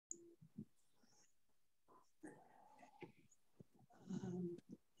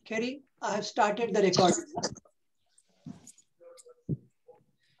Kerry, I have started the recording.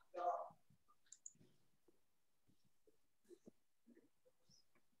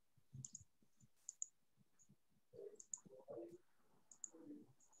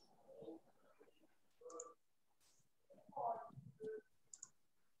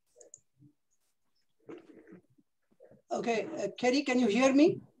 Okay, Kerry, can you hear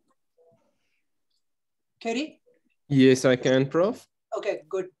me? Kerry? Yes, I can, Prof. Okay,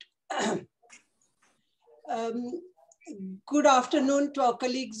 good. Good afternoon to our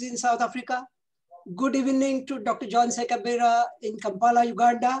colleagues in South Africa. Good evening to Dr. John Sekabira in Kampala,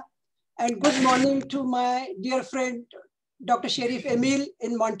 Uganda. And good morning to my dear friend, Dr. Sherif Emil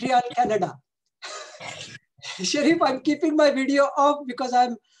in Montreal, Canada. Sherif, I'm keeping my video off because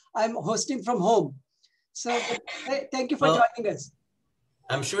I'm hosting from home. So thank you for joining us.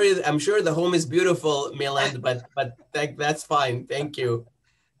 I'm sure the home is beautiful, Milad, but that's fine. Thank you.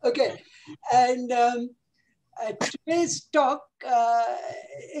 Okay, and today's talk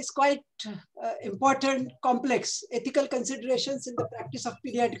is quite important, complex ethical considerations in the practice of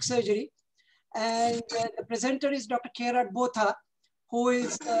pediatric surgery. And the presenter is Dr. Botha, who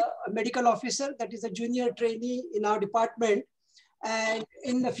is a medical officer, that is a junior trainee in our department. And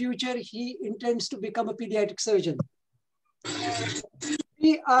in the future, he intends to become a pediatric surgeon.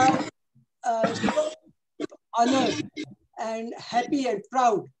 We are so honored and happy and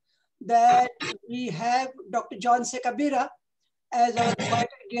proud that we have Dr. John Sekabira as our invited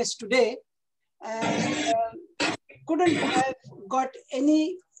guest today, and couldn't have got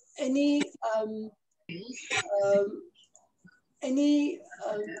any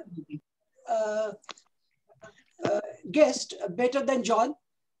guest better than John,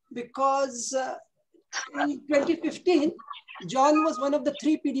 because in 2015, John was one of the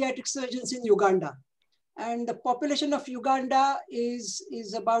 3 pediatric surgeons in Uganda. And the population of Uganda is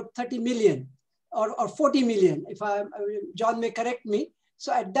about 30 million or 40 million, if John may correct me.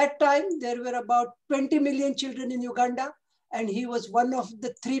 So at that time, there were about 20 million children in Uganda, and he was one of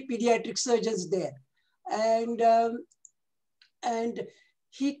the 3 pediatric surgeons there. And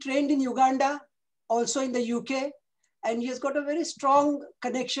he trained in Uganda, also in the UK, and he has got a very strong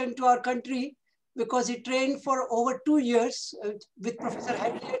connection to our country because he trained for over 2 years with Professor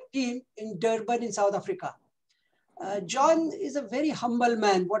Hadley and team in Durban in South Africa. John is a very humble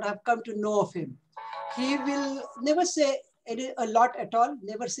man, what I've come to know of him. He will never say a lot at all,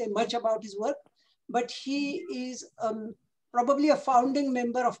 never say much about his work, but he is probably a founding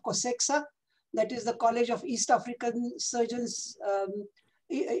member of COSEXA, that is the College of East African Surgeons.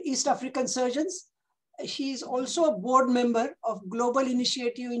 He is also a board member of Global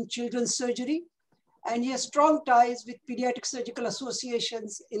Initiative in Children's Surgery, and he has strong ties with pediatric surgical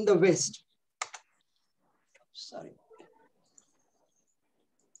associations in the West. Sorry.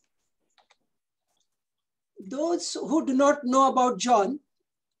 Those who do not know about John,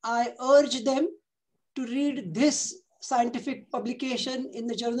 I urge them to read this scientific publication in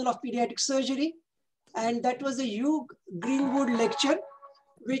the Journal of Pediatric Surgery, and that was a Hugh Greenwood lecture,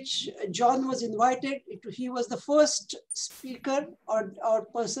 which John was invited. He was the first speaker or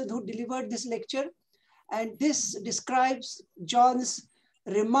person who delivered this lecture. And this describes John's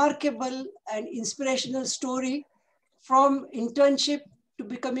remarkable and inspirational story from internship to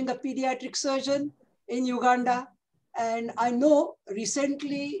becoming a pediatric surgeon in Uganda. And I know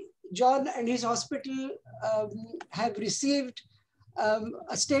recently John and his hospital have received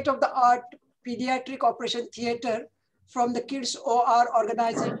a state-of-the-art pediatric operation theater from the Kids OR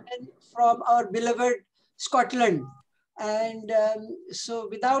organization from our beloved Scotland. And so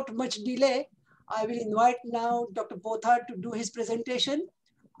without much delay, I will invite now Dr. Botha to do his presentation.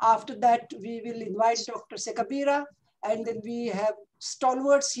 After that, we will invite Dr. Sekabira, and then we have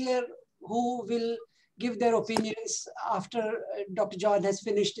stalwarts here who will give their opinions after Dr. John has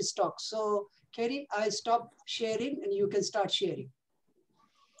finished his talk. So, Kerry, I'll stop sharing and you can start sharing.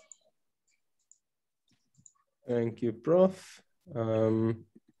 Thank you, Prof. Let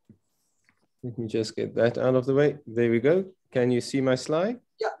me just get that out of the way. There we go. Can you see my slide?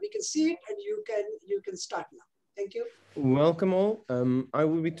 Yeah, we can see it, and you can start now. Thank you. Welcome all. I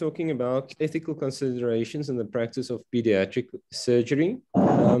will be talking about ethical considerations in the practice of pediatric surgery.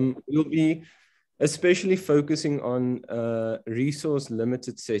 We'll be especially focusing on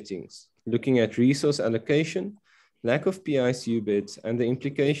resource-limited settings, looking at resource allocation, lack of PICU beds, and the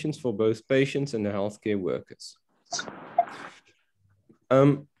implications for both patients and the healthcare workers.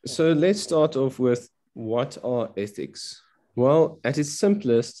 So let's start off with, what are ethics? Well, at its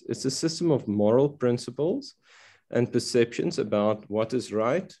simplest, it's a system of moral principles and perceptions about what is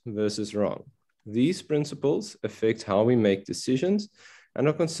right versus wrong. These principles affect how we make decisions and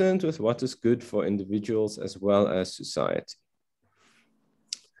are concerned with what is good for individuals as well as society.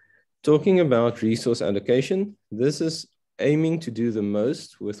 Talking about resource allocation, this is aiming to do the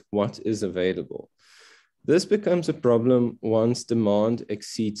most with what is available. This becomes a problem once demand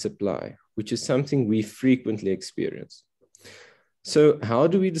exceeds supply, which is something we frequently experience. So how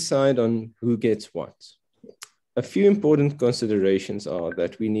do we decide on who gets what? A few important considerations are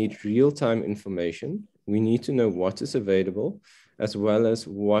that we need real-time information. We need to know what is available, as well as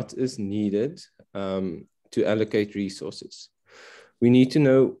what is needed to allocate resources. We need to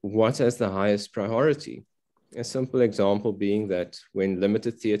know what has the highest priority. A simple example being that when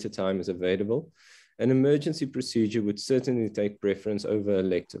limited theater time is available, an emergency procedure would certainly take preference over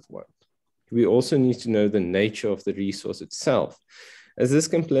elective one. We also need to know the nature of the resource itself, as this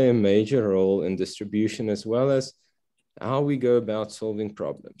can play a major role in distribution as well as how we go about solving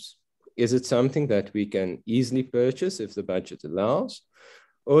problems. Is it something that we can easily purchase if the budget allows?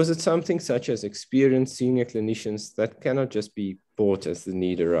 Or is it something such as experienced senior clinicians that cannot just be bought as the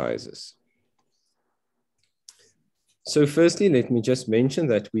need arises? So firstly, let me just mention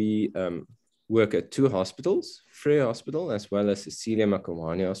that we work at two hospitals, Frere Hospital as well as Cecilia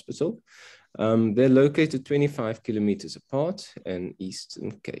Makamane Hospital. They're located 25 kilometers apart in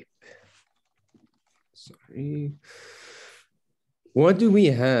Eastern Cape. Sorry. What do we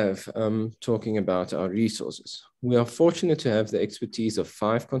have talking about our resources? We are fortunate to have the expertise of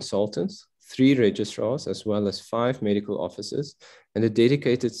 5 consultants, 3 registrars, as well as 5 medical officers, and a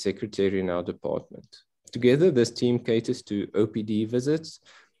dedicated secretary in our department. Together, this team caters to OPD visits,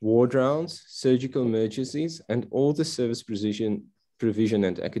 ward rounds, surgical emergencies, and all the service provision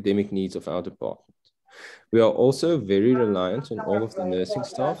and academic needs of our department. We are also very reliant on all of the nursing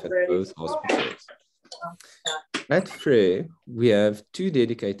staff at both hospitals. At Frere, we have 2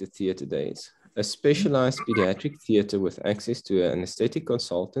 dedicated theater days, a specialized pediatric theater with access to an anesthetic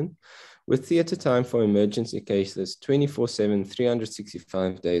consultant with theater time for emergency cases 24/7,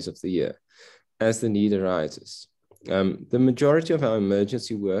 365 days of the year as the need arises. The majority of our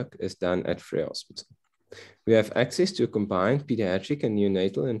emergency work is done at Frere Hospital. We have access to a combined pediatric and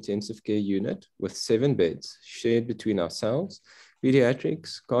neonatal intensive care unit with 7 beds shared between ourselves,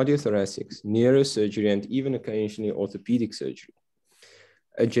 pediatrics, cardiothoracics, neurosurgery, and even occasionally orthopedic surgery.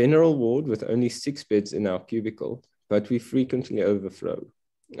 A general ward with only 6 beds in our cubicle, but we frequently overflow.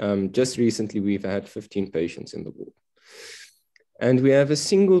 Just recently, we've had 15 patients in the ward. And we have a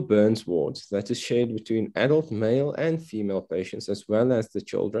single burns ward that is shared between adult male and female patients, as well as the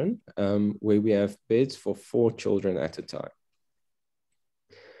children, where we have beds for 4 children at a time.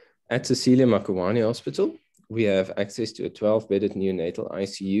 At Cecilia Makamane Hospital, we have access to a 12-bedded neonatal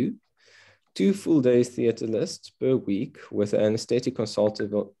ICU, 2 full-day theater lists per week with an anesthetic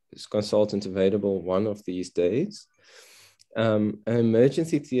consultant available one of these days, an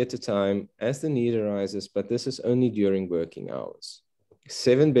emergency theater time as the need arises, but this is only during working hours,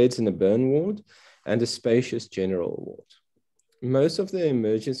 7 beds in a burn ward, and a spacious general ward. Most of the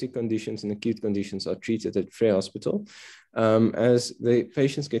emergency conditions and acute conditions are treated at Frere Hospital as the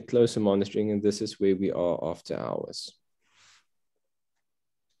patients get closer monitoring, and this is where we are after hours.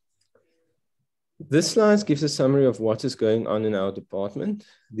 This slide gives a summary of what is going on in our department.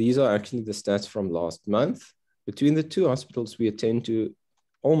 These are actually the stats from last month. Between the 2 hospitals, we attend to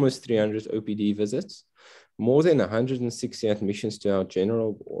almost 300 OPD visits, more than 160 admissions to our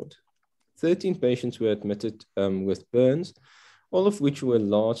general ward. 13 patients were admitted with burns, all of which were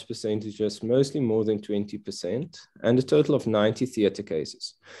large percentages, mostly more than 20%, and a total of 90 theater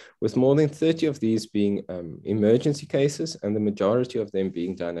cases, with more than 30 of these being emergency cases, and the majority of them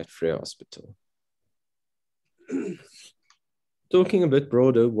being done at Frere Hospital. Talking a bit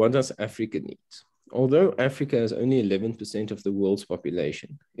broader, what does Africa need? Although Africa has only 11% of the world's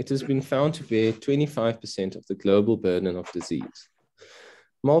population, it has been found to bear 25% of the global burden of disease.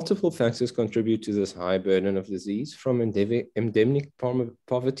 Multiple factors contribute to this high burden of disease, from endemic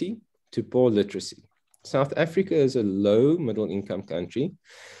poverty to poor literacy. South Africa is a low middle-income country,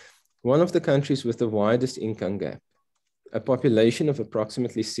 one of the countries with the widest income gap, a population of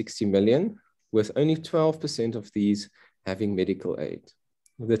approximately 60 million, with only 12% of these having medical aid.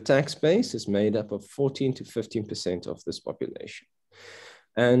 The tax base is made up of 14 to 15% of this population.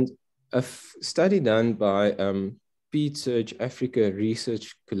 And a study done by PEDSurg Africa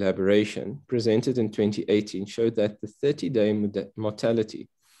Research Collaboration presented in 2018 showed that the 30-day mortality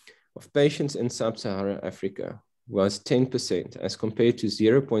of patients in sub-Saharan Africa was 10% as compared to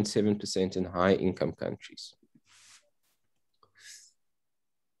 0.7% in high-income countries.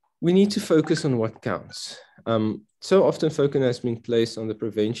 We need to focus on what counts. So often focus has been placed on the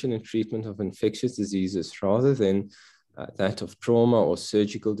prevention and treatment of infectious diseases rather than that of trauma or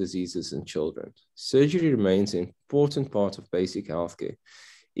surgical diseases in children. Surgery remains an important part of basic healthcare,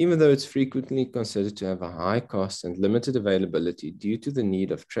 even though it's frequently considered to have a high cost and limited availability due to the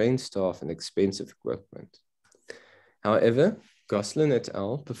need of trained staff and expensive equipment. However, Gosselin et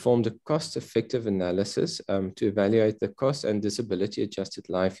al. Performed a cost-effective analysis to evaluate the cost and disability-adjusted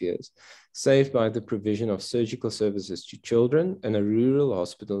life years saved by the provision of surgical services to children in a rural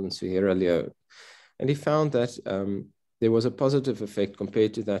hospital in Sierra Leone. And he found that there was a positive effect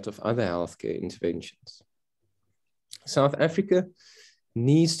compared to that of other healthcare interventions. South Africa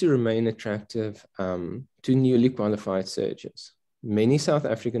needs to remain attractive to newly qualified surgeons. Many South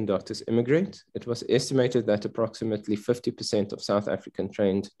African doctors immigrate. It was estimated that approximately 50% of South African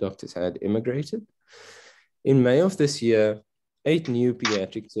trained doctors had immigrated. In May of this year, 8 new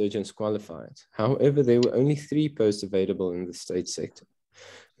pediatric surgeons qualified. However, there were only 3 posts available in the state sector.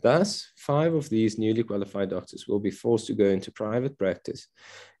 Thus, 5 of these newly qualified doctors will be forced to go into private practice,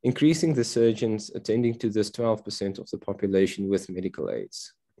 increasing the surgeons attending to this 12% of the population with medical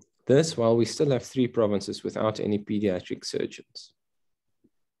aids. This, while we still have 3 provinces without any pediatric surgeons.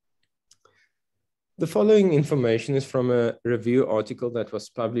 The following information is from a review article that was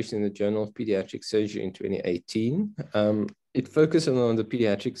published in the Journal of Pediatric Surgery in 2018. It focused on the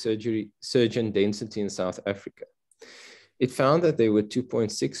pediatric surgeon density in South Africa. It found that there were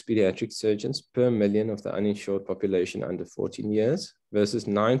 2.6 pediatric surgeons per million of the uninsured population under 14 years versus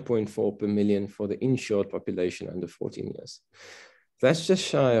 9.4 per million for the insured population under 14 years. That's just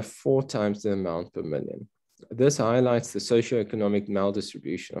shy of 4 times the amount per million. This highlights the socioeconomic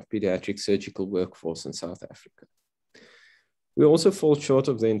maldistribution of pediatric surgical workforce in South Africa. We also fall short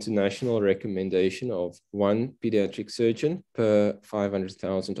of the international recommendation of 1 pediatric surgeon per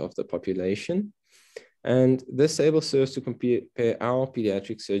 500,000 of the population. And this table serves to compare our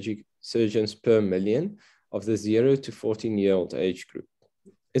pediatric surgeons per million of the 0 to 14-year-old age group.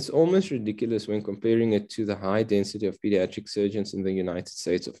 It's almost ridiculous when comparing it to the high density of pediatric surgeons in the United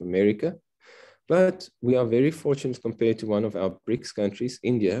States of America, but we are very fortunate compared to one of our BRICS countries,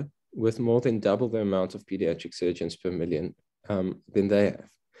 India, with more than double the amount of pediatric surgeons per million than they have.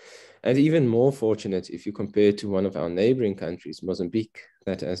 And even more fortunate if you compare to one of our neighboring countries, Mozambique,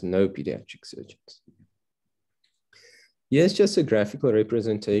 that has no pediatric surgeons. Here's just a graphical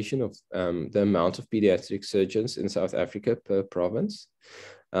representation of the amount of pediatric surgeons in South Africa per province.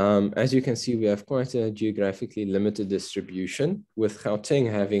 As you can see, we have quite a geographically limited distribution, with Gauteng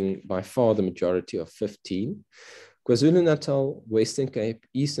having by far the majority of 15. KwaZulu-Natal, Western Cape,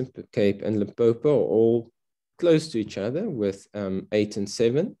 Eastern Cape, and Limpopo are all close to each other with 8 and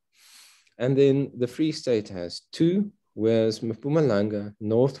 7. And then the Free State has 2, whereas Mpumalanga,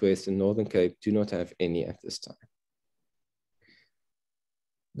 Northwest, and Northern Cape do not have any at this time.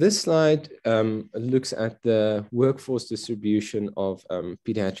 This slide looks at the workforce distribution of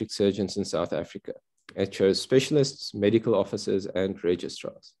pediatric surgeons in South Africa. It shows specialists, medical officers, and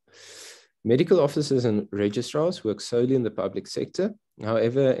registrars. Medical officers and registrars work solely in the public sector.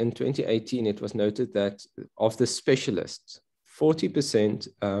 However, in 2018, it was noted that of the specialists, 40%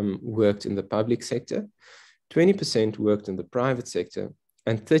 worked in the public sector, 20% worked in the private sector,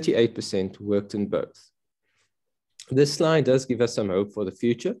 and 38% worked in both. This slide does give us some hope for the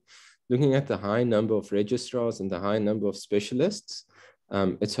future. Looking at the high number of registrars and the high number of specialists,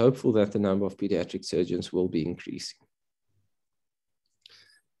 it's hopeful that the number of pediatric surgeons will be increasing.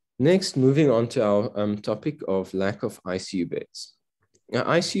 Next, moving on to our topic of lack of ICU beds. Now,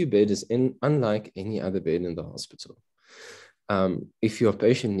 ICU bed is unlike any other bed in the hospital. If your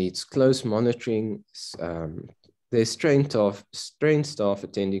patient needs close monitoring, there's trained staff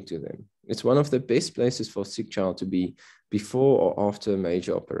attending to them. It's one of the best places for a sick child to be before or after a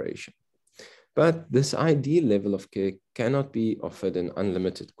major operation. But this ideal level of care cannot be offered in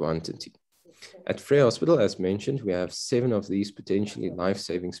unlimited quantity. At Frey Hospital, as mentioned, we have 7 of these potentially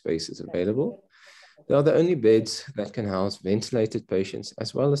life-saving spaces available. They are the only beds that can house ventilated patients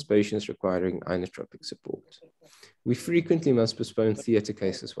as well as patients requiring inotropic support. We frequently must postpone theater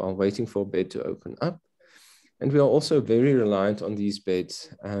cases while waiting for a bed to open up. And we are also very reliant on these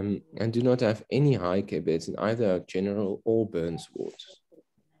beds and do not have any high care beds in either our general or burns wards.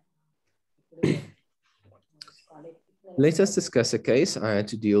 Let us discuss a case I had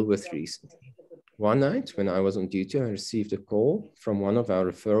to deal with recently. One night when I was on duty, I received a call from one of our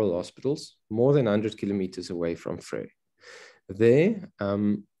referral hospitals, more than 100 kilometers away from Frey. There,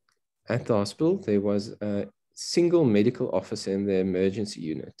 at the hospital, there was a single medical officer in the emergency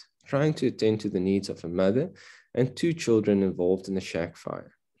unit, trying to attend to the needs of a mother and 2 children involved in a shack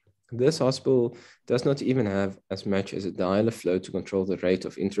fire. This hospital does not even have as much as a dialer flow to control the rate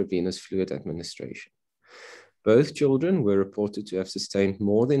of intravenous fluid administration. Both children were reported to have sustained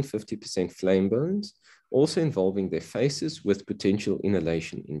more than 50% flame burns, also involving their faces with potential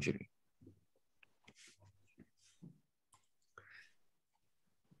inhalation injury.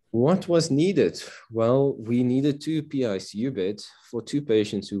 What was needed? Well, we needed 2 PICU beds for 2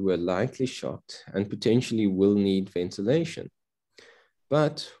 patients who were likely shocked and potentially will need ventilation.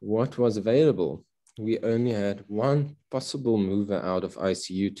 But what was available? We only had 1 possible mover out of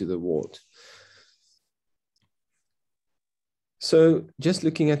ICU to the ward. So just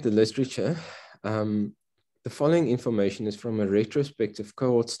looking at the literature, the following information is from a retrospective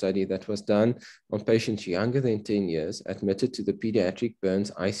cohort study that was done on patients younger than 10 years admitted to the Pediatric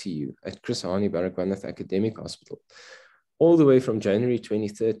Burns ICU at Chris Hani Baragwanath Academic Hospital, all the way from January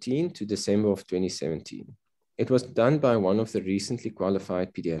 2013 to December of 2017. It was done by one of the recently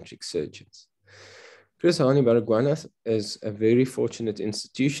qualified pediatric surgeons. Chris Hani Baragwanath is a very fortunate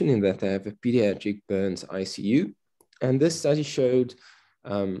institution in that they have a Pediatric Burns ICU, and this study showed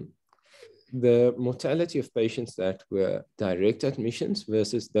the mortality of patients that were direct admissions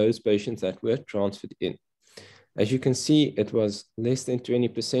versus those patients that were transferred in. As you can see, it was less than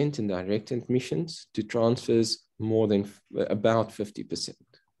 20% in direct admissions to transfers more than about 50%.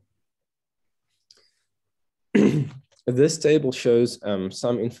 This table shows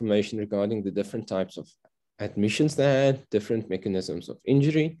some information regarding the different types of admissions they had, different mechanisms of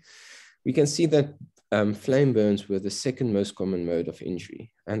injury. We can see that flame burns were the second most common mode of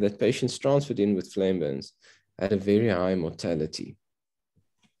injury, and that patients transferred in with flame burns had a very high mortality,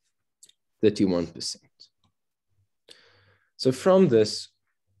 31%. So from this,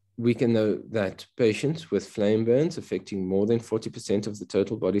 we can know that patients with flame burns affecting more than 40% of the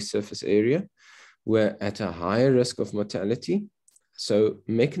total body surface area were at a higher risk of mortality. So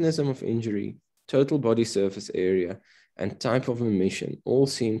mechanism of injury, total body surface area, and type of emission all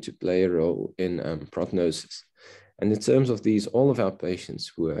seem to play a role in prognosis. And in terms of these, all of our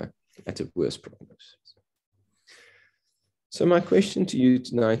patients were at a worse prognosis. So my question to you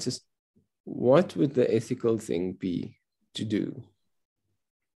tonight is, what would the ethical thing be to do?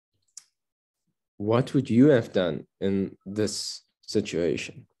 What would you have done in this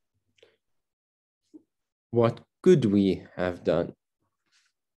situation? What could we have done?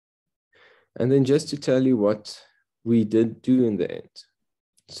 And then just to tell you what we did do in the end.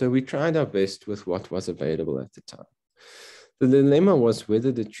 So we tried our best with what was available at the time. The dilemma was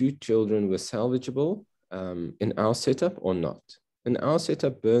whether the 2 children were salvageable in our setup or not. In our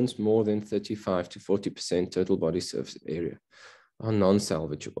setup, burns more than 35 to 40% total body surface area are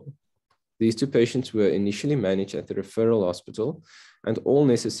non-salvageable. These 2 patients were initially managed at the referral hospital, and all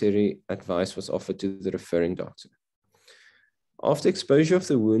necessary advice was offered to the referring doctor. After exposure of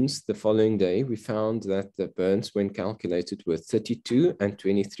the wounds the following day, we found that the burns, when calculated, were 32 and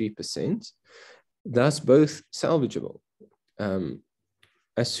 23%, thus both salvageable.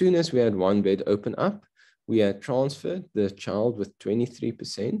 As soon as we had 1 bed open up, we had transferred the child with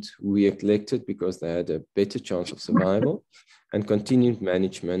 23%, who we elected because they had a better chance of survival, and continued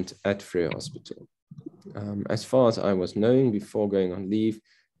management at Frere Hospital. As far as I was knowing before going on leave,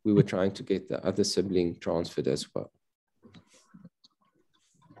 we were trying to get the other sibling transferred as well.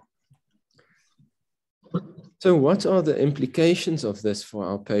 So what are the implications of this for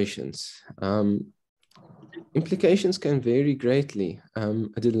our patients? Implications can vary greatly.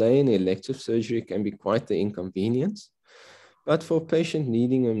 A delay in elective surgery can be quite the inconvenience, but for a patient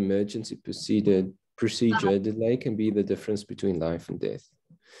needing an emergency procedure, delay can be the difference between life and death.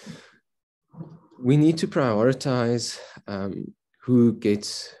 We need to prioritize who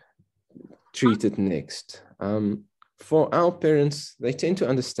gets treated next. For our parents, they tend to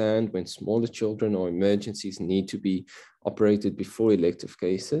understand when smaller children or emergencies need to be operated before elective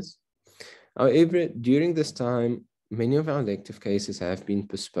cases. However, during this time, many of our elective cases have been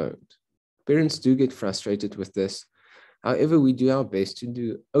postponed. Parents do get frustrated with this. However, we do our best to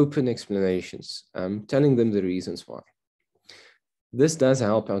do open explanations, telling them the reasons why. This does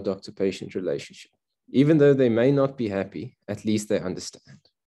help our doctor-patient relationship. Even though they may not be happy, at least they understand.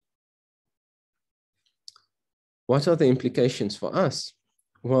 What are the implications for us?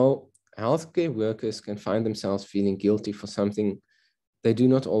 Well, healthcare workers can find themselves feeling guilty for something they do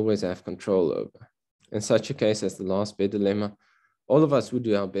not always have control over. In such a case as the last bed dilemma, all of us would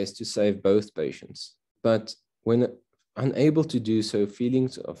do our best to save both patients. But when unable to do so,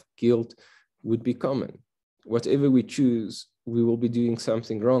 feelings of guilt would be common. Whatever we choose, we will be doing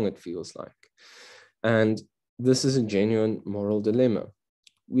something wrong, it feels like. And this is a genuine moral dilemma.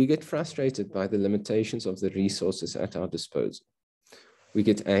 We get frustrated by the limitations of the resources at our disposal. We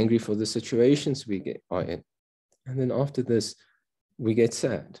get angry for the situations we are in. And then after this, we get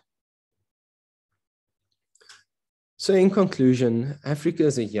sad. So in conclusion, Africa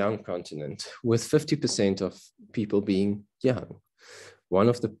is a young continent with 50% of people being young. One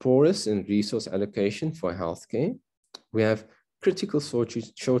of the poorest in resource allocation for healthcare. We have critical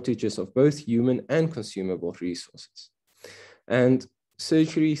shortages of both human and consumable resources. And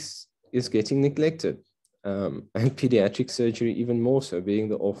surgery is getting neglected, and pediatric surgery even more so, being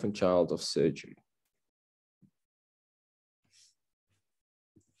the orphan child of surgery.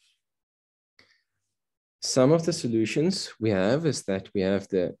 Some of the solutions we have is that we have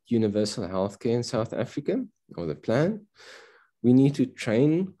the universal healthcare in South Africa, or the plan. We need to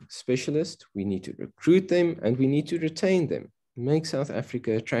train specialists, we need to recruit them, and we need to retain them. Make South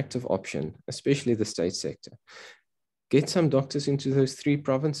Africa an attractive option, especially the state sector. Get some doctors into those 3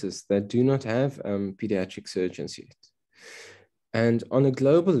 provinces that do not have pediatric surgeons yet. And on a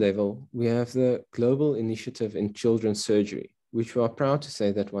global level, we have the Global Initiative in Children's Surgery, which we are proud to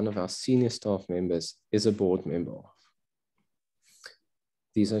say that one of our senior staff members is a board member of.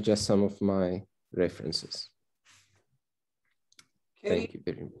 These are just some of my references. Thank you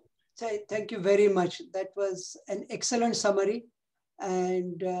very much. Thank you very much. That was an excellent summary,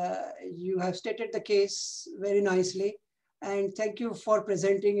 and you have stated the case very nicely. And thank you for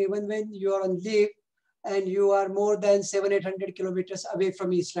presenting even when you are on leave and you are more than 700-800 kilometers away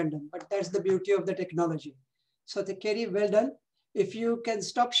from East London. But that's the beauty of the technology. So Kerry, well done. If you can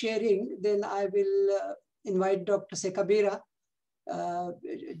stop sharing, then I will invite Dr. Sekabira.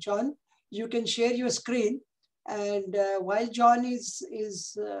 John, you can share your screen. And while John is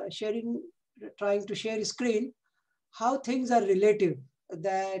trying to share his screen, how things are relative,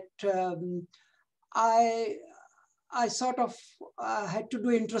 that I sort of had to do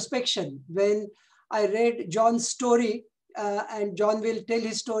introspection when I read John's story, and John will tell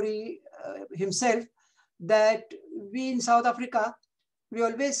his story himself, that we in South Africa, we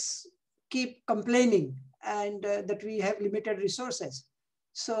always keep complaining and that we have limited resources.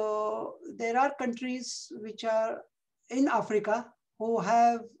 So there are countries which are in Africa who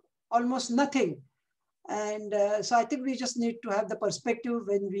have almost nothing. And so I think we just need to have the perspective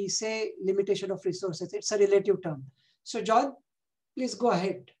when we say limitation of resources. It's a relative term. So John, please go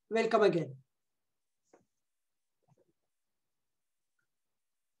ahead. Welcome again.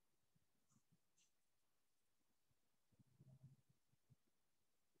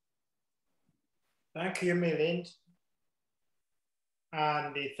 Thank you, Milind.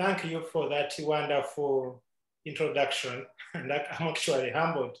 And thank you for that wonderful introduction. And I'm actually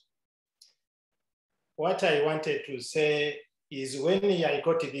humbled. What I wanted to say is when I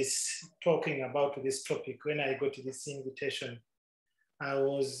got this, talking about this topic, when I got this invitation, I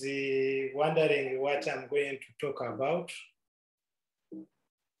was wondering what I'm going to talk about.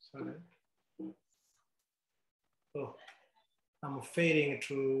 Sorry. Oh, I'm failing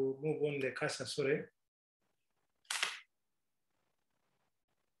to move on the cursor, sorry.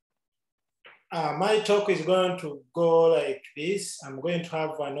 My talk is going to go like this. I'm going to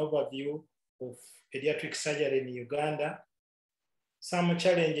have an overview of pediatric surgery in Uganda, some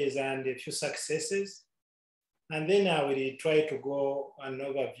challenges and a few successes. And then I will try to go an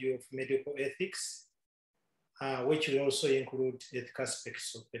overview of medical ethics, which will also include ethical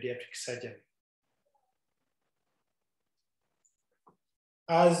aspects of pediatric surgery.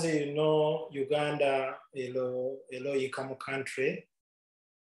 As you know, Uganda is a low-income country,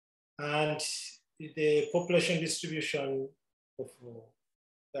 and the population distribution of,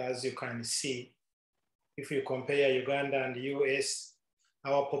 as you can see, if you compare Uganda and the US,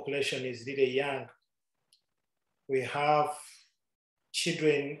 our population is really young. We have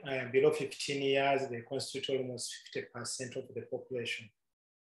children below 15 years, they constitute almost 50% of the population.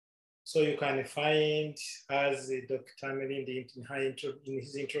 So you can find, as Dr. Milind in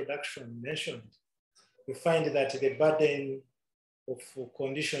his introduction mentioned, you find that the burden of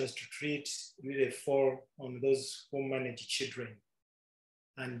conditions to treat really fall on those who manage children.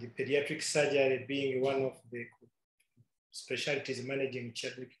 And the pediatric surgery being one of the specialties managing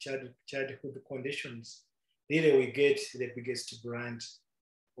childhood conditions, really we get the biggest brand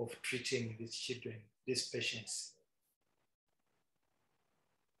of treating these children, these patients.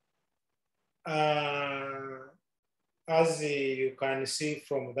 As you can see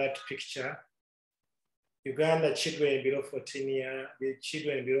from that picture, Uganda children below 14 years, the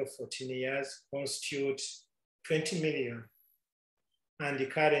children below 14 years constitute 20 million. And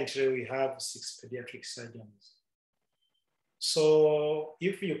currently we have 6 pediatric surgeons. So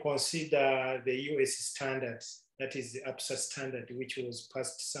if you consider the US standards, that is the APSA standard, which was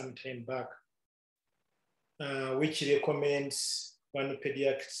passed some time back, which recommends one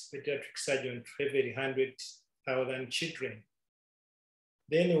pediatric surgeon for every 100,000 children,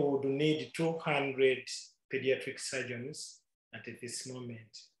 then we would need 200 pediatric surgeons at this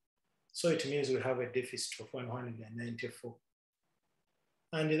moment. So it means we have a deficit of 194.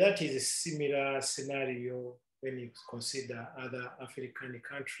 And that is a similar scenario when you consider other African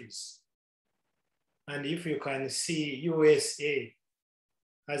countries. And if you can see, USA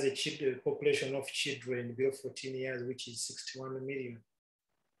has a population of children below 14 years, which is 61 million.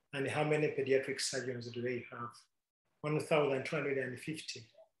 And how many pediatric surgeons do they have? 1,250.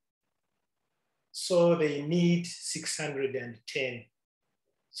 So they need 610.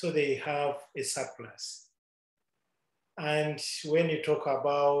 So they have a surplus. And when you talk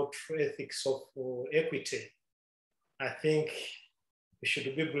about ethics of equity, I think we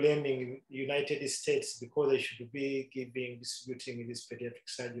should be blaming the United States because they should be distributing these pediatric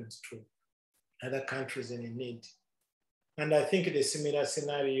surgeons to other countries in need. And I think the similar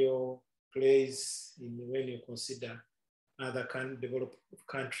scenario plays when you consider other developed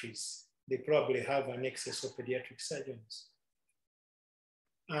countries. They probably have an excess of pediatric surgeons.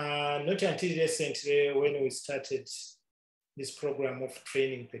 Not until recently, when we started this program of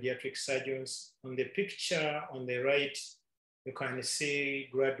training pediatric surgeons, on the picture on the right, you can see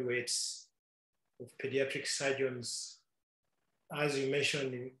graduates of pediatric surgeons. As you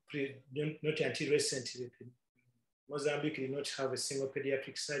mentioned, not until recently, Mozambique did not have a single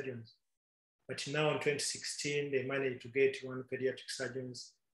pediatric surgeon. But now in 2016, they managed to get one pediatric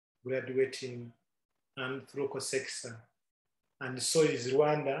surgeons graduating through COSEXA. And so is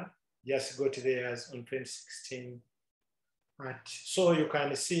Rwanda, just got theirs on 2016. So you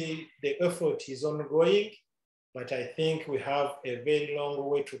can see the effort is ongoing, but I think we have a very long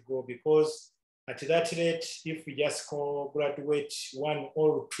way to go because at that rate, if we just graduate one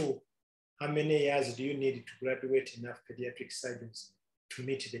or two, how many years do you need to graduate enough pediatric surgeons to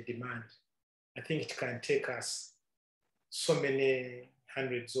meet the demand? I think it can take us so many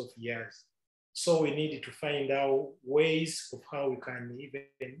hundreds of years. So we need to find out ways of how we can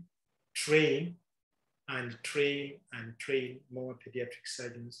even train and train and train more pediatric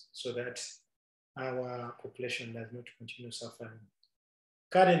surgeons so that our population does not continue suffering.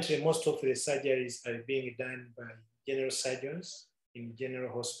 Currently, most of the surgeries are being done by general surgeons in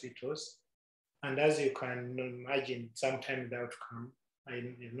general hospitals. And as you can imagine, sometimes the outcome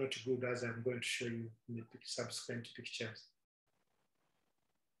is not good, as I'm going to show you in the subsequent pictures.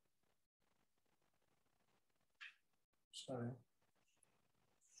 Sorry.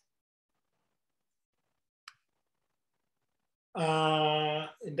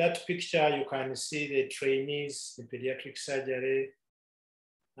 In that picture, you can see the trainees in pediatric surgery.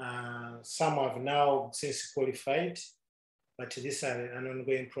 Some have now since qualified, but this is an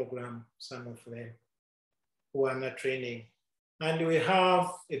ongoing program, some of them who are not training. And we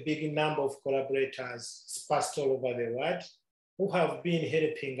have a big number of collaborators sparse all over the world who have been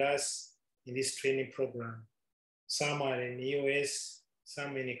helping us in this training program. Some are in the US,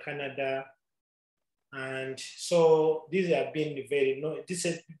 some in Canada. And so these have been this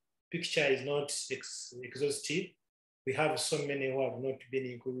picture is not exhaustive. We have so many who have not been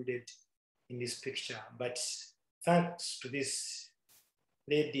included in this picture, but thanks to these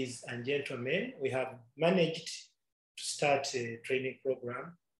ladies and gentlemen, we have managed to start a training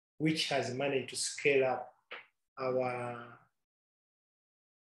program, which has managed to scale up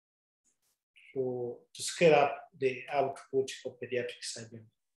the output of pediatric surgeons.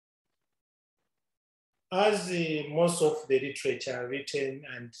 As most of the literature written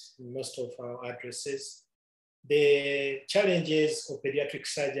and most of our addresses, the challenges of pediatric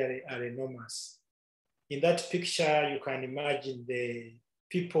surgery are enormous. In that picture, you can imagine the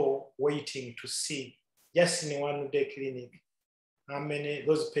people waiting to see, just in one day clinic, how many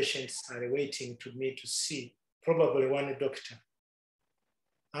those patients are waiting to me to see, probably one doctor.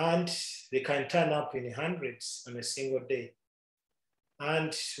 And they can turn up in hundreds on a single day.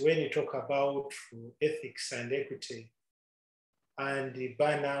 And when you talk about ethics and equity and the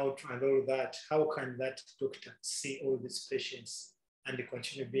burnout and all that, how can that doctor see all these patients and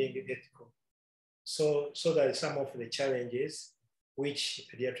continue being ethical? So there are some of the challenges which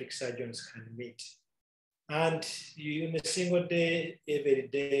pediatric surgeons can meet. And in a single day, every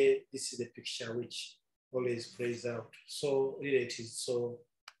day, this is the picture which always plays out. So really it's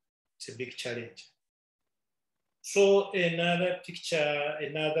a big challenge. So another picture,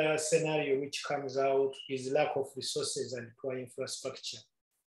 another scenario which comes out is lack of resources and poor infrastructure.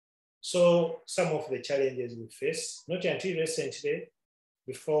 So some of the challenges we face, not until recently,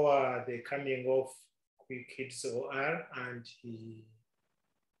 before the coming of Kids OR and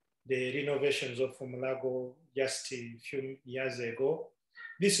the renovations of Formulago just a few years ago,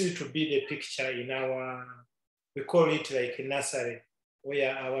 this used to be the picture in we call it like a nursery,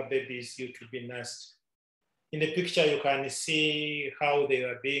 where our babies used to be nursed. In the picture, you can see how they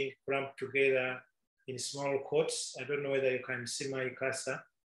are being clamped together in small cots. I don't know whether you can see my cursor.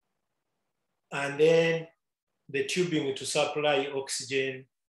 And then the tubing to supply oxygen,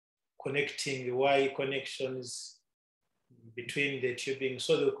 connecting Y connections between the tubing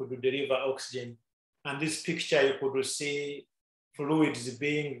so they could deliver oxygen. And this picture, you could see fluids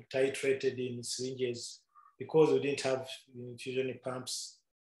being titrated in syringes because we didn't have infusion pumps.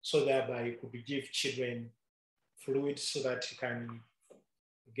 So thereby you could give children fluids so that you can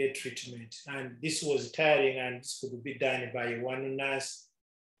get treatment. And this was tiring, and this could be done by one nurse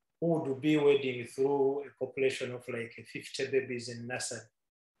who would be wading through a population of like 50 babies in nursery.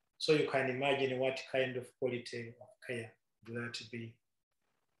 So you can imagine what kind of quality of care would that be.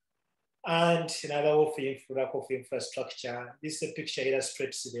 And another lack of infrastructure. This picture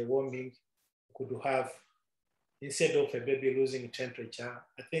illustrates the warming you could have instead of a baby losing temperature.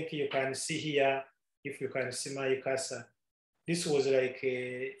 I think you can see here, if you can see my cursor, this was like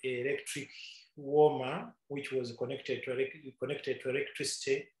a electric warmer, which was connected to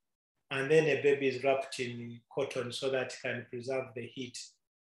electricity. And then a baby is wrapped in cotton so that it can preserve the heat.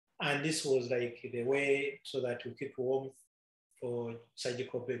 And this was like the way so that we keep warm for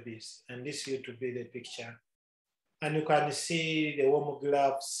surgical babies. And this used to be the picture. And you can see the warm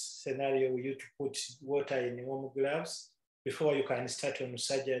gloves scenario. We used to put water in warm gloves. Before you can start on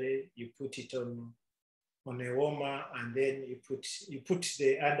surgery, you put it on a warmer, and then you put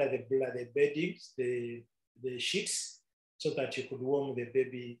the under the beddings, the sheets, so that you could warm the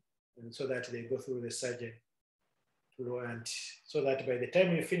baby and so that they go through the surgery. And so that by the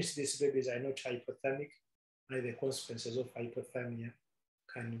time you finish, these babies are not hypothermic, and the consequences of hypothermia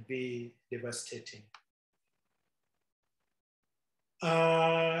can be devastating.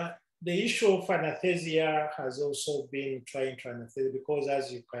 The issue of anesthesia has also been trying to anesthesia, because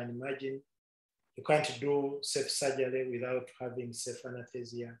as you can imagine, you can't do safe surgery without having safe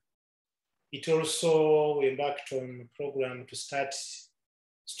anesthesia. It also, we embarked on a program to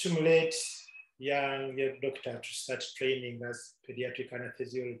stimulate young doctors to start training as pediatric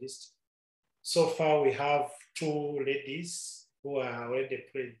anesthesiologists. So far, we have 2 ladies who are already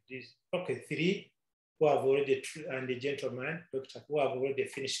okay, 3 who have already, and a gentleman, doctor, who have already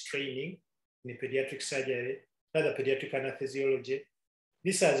finished training in pediatric surgery, other pediatric anesthesiology.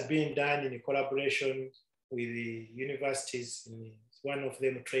 This has been done in collaboration with the universities, one of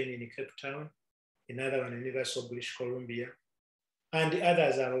them training in Cape Town, another one in University of British Columbia, and the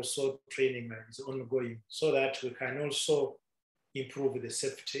others are also training that is ongoing, so that we can also improve the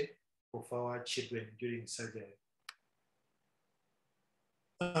safety of our children during surgery.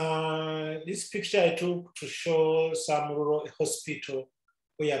 This picture I took to show some rural hospital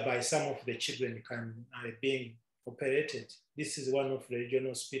whereby some of the children are being operated. This is one of the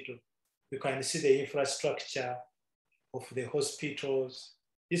regional hospitals. You can see the infrastructure of the hospitals.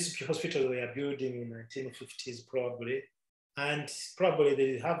 These hospitals were building in the 1950s probably, and probably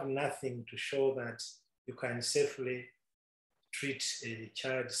they have nothing to show that you can safely treat a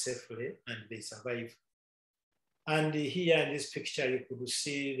child safely and they survive. And here in this picture, you could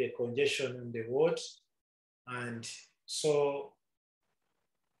see the congestion in the ward. And so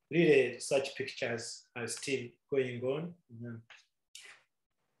really such pictures are still going on.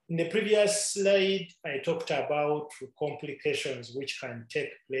 In the previous slide, I talked about complications which can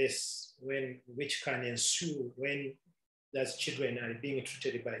take place which can ensue when those children are being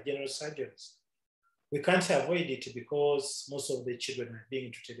treated by general surgeons. We can't avoid it because most of the children are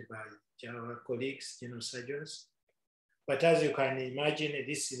being treated by our colleagues, general surgeons. But as you can imagine,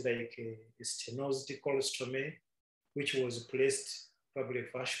 this is like a stenosed colostomy, which was placed probably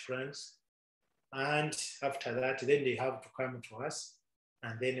flash plans. And after that, then they have to come to us,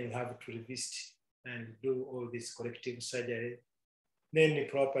 and then we have to revisit and do all this corrective surgery. Then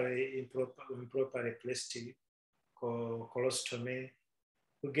improperly placed colostomy.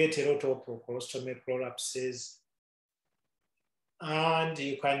 We get a lot of colostomy prolapses. And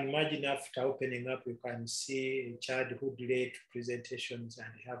you can imagine after opening up, you can see a childhood late presentations and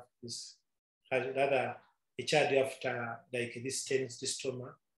have this, rather a child after like this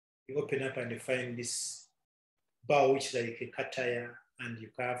stoma, you open up and you find this bowel, which is like a cat tire, and you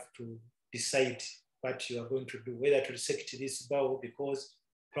have to decide what you are going to do, whether to resect this bowel because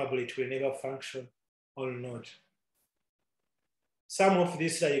probably it will never function or not. Some of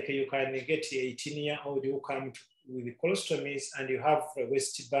this, like you can get 18-year-old who come with colostomies and you have a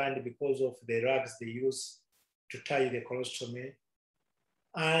waistband because of the rags they use to tie the colostomy.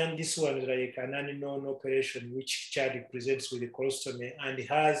 And this one is like an unknown operation which child presents with the colostomy and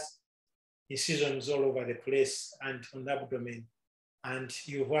has incisions all over the place and on the abdomen. and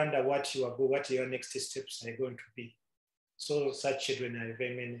you wonder what your next steps are going to be. So such children are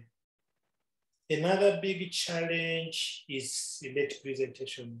very many. Another big challenge is late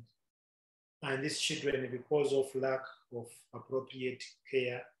presentation. And these children, because of lack of appropriate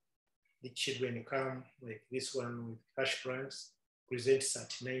care, the children come like this one with cash plans, presents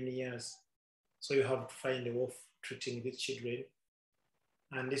at 9 years. So you have to find a way of treating these children.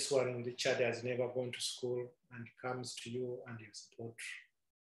 And this one, the child has never gone to school and comes to you and you support,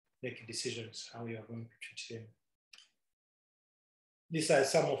 make decisions how you are going to treat them. These are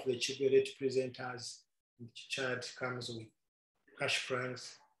some of the late presenters. The child comes with cash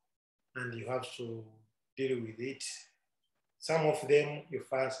pranks and you have to deal with it. Some of them you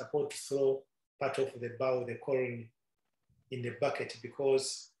find support to throw part of the bowel, the colon, in the bucket,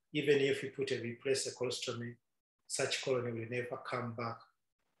 because even if you replace a colostomy, such colon will never come back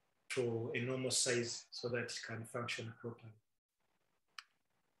to a normal size so that it can function properly.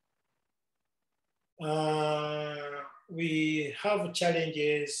 We have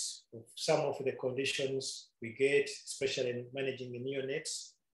challenges of some of the conditions we get, especially in managing the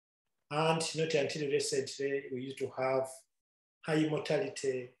neonates. And not until recently, we used to have high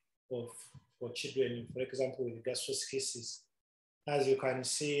mortality for children, for example, with gastroschisis. As you can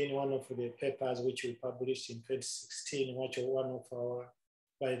see in one of the papers which we published in 2016, which one of our,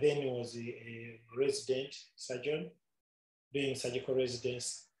 by then was a resident surgeon doing surgical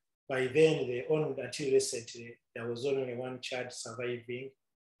residence. By then, until recently, there was only one child surviving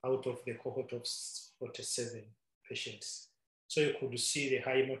out of the cohort of 47 patients. So you could see the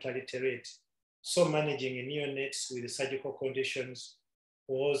high mortality rate. So managing neonates with surgical conditions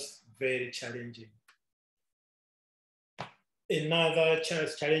was very challenging. Another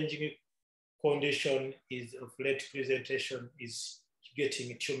challenging condition is of late presentation is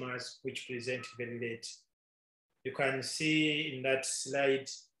getting tumors which present very late. You can see in that slide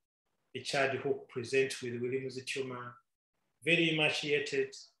a child who presents with Williams tumor, very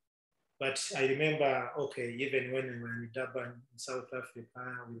emaciated. But I remember, okay, even when we were in Durban, in South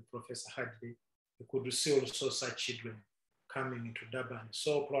Africa, with Professor Hadley, you could see also such children coming into Durban.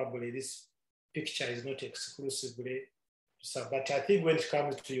 So probably this picture is not exclusively, but I think when it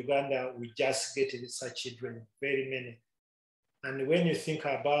comes to Uganda, we just get such children, very many. And when you think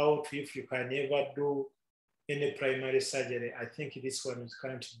about if you can ever do any primary surgery, I think this one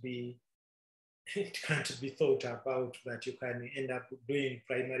can't be thought about that you can end up doing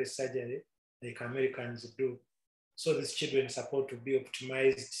primary surgery like Americans do. So these children are supposed to be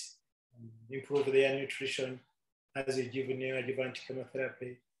optimized, improve their nutrition as you give neoadjuvant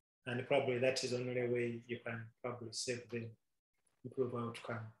chemotherapy, and probably that is the only way you can probably save them, improve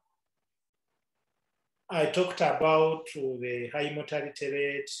outcome. I talked about the high mortality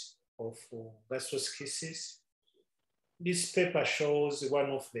rate of gastroschisis. This paper shows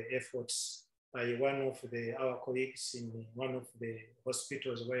one of the efforts by one of our colleagues in one of the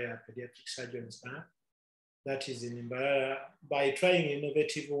hospitals where pediatric surgeons are, that is in Mbarara, by trying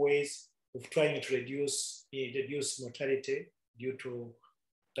innovative ways of trying to reduce mortality due to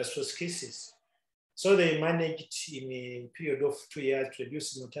gastroschisis. So they managed in a period of 2 years to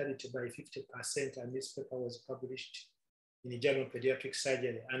reduce mortality by 50%, and this paper was published in the Journal of Pediatric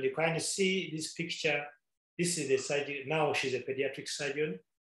Surgery. And you can see this picture. This is the surgeon. Now she's a pediatric surgeon.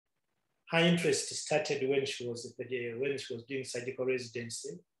 Her interest started when she was doing surgical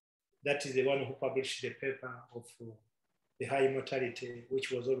residency. That is the one who published the paper of the high mortality,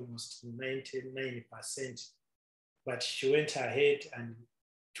 which was almost 99%. But she went ahead and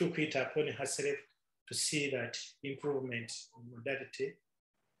took it upon herself to see that improvement in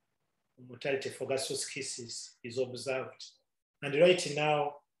mortality for gastroschisis is observed. And right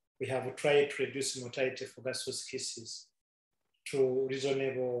now, we have tried to reduce mortality for gastroschisis to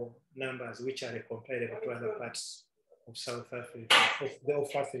reasonable numbers, which are comparable to other parts of South Africa,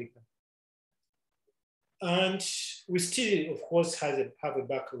 of Africa. And we still, of course, have a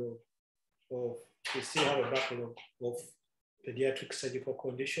backlog of pediatric surgical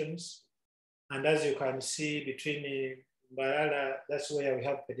conditions. And as you can see, between Mbarara, that's where we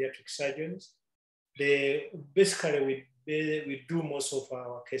have pediatric surgeons. Basically, we do most of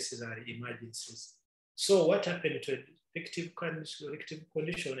our cases are emergencies. So what happened to elective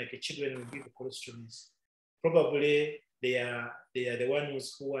condition, like children will give colostomies? Probably they are the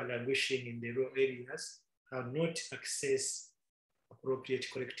ones who are languishing in the rural areas, have not accessed appropriate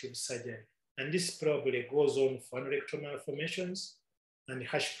corrective surgery. And this probably goes on for aneurysmal malformations and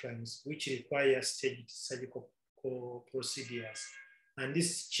hash plans, which require staged surgical procedures. And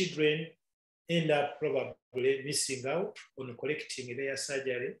these children end up probably missing out on correcting their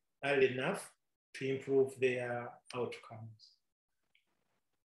surgery early enough to improve their outcomes.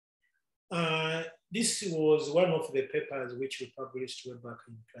 this was one of the papers which we published way back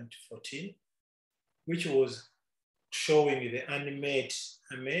in 2014, which was showing the unmet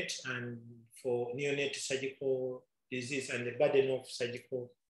and for neonatal surgical disease and the burden of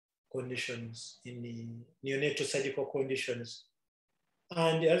surgical conditions in the neonatal surgical conditions.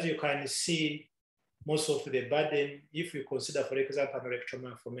 And as you can see, most of the burden, if you consider, for example, aneurysmal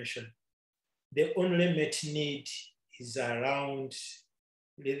malformation, the unmet need is around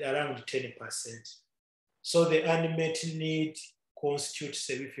 10%. So the unmet need constitutes,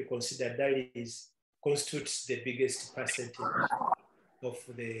 if you consider DALYs, constitutes the biggest percentage of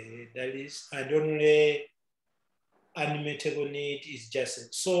the DALYs, and only unmeetable need is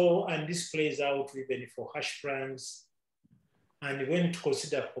just so, and this plays out even for Hirschsprung's. And when you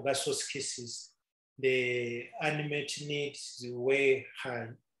consider Pogos's cases, the unmet needs way high,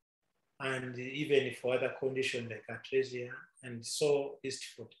 and even for other conditions like atresia, and so is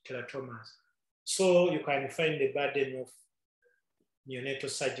for teratomas. So you can find the burden of neonatal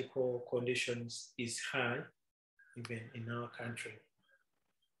surgical conditions is high, even in our country.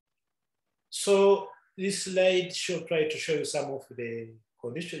 So this slide try to show you some of the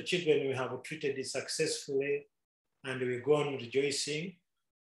conditions. Children we have treated it successfully, and we go on rejoicing.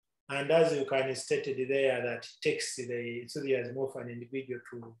 And as you can stated there, that takes the enthusiasm of an individual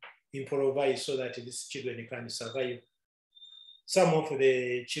to improvise so that these children can survive. Some of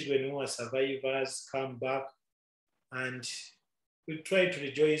the children who are survivors come back, and we try to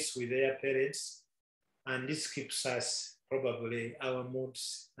rejoice with their parents, and this keeps us probably our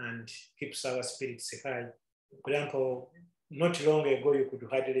moods and keeps our spirits high. For example, not long ago, you could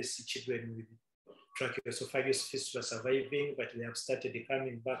hardly see children with tracheoesophageal fistula surviving, but they have started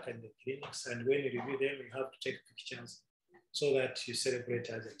coming back in the clinics. And when you review them, you have to take pictures so that you celebrate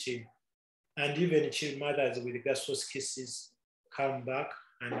as a team. And even child mothers with gastrous cases come back,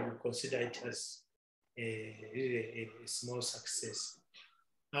 and we consider it as a small success.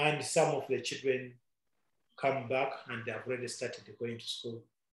 And some of the children come back and they have already started going to school.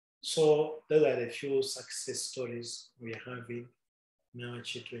 So those are the few success stories we are having in our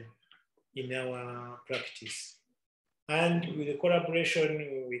children, in our practice. And with the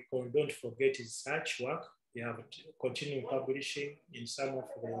collaboration, we don't forget research work. We have continued publishing in some of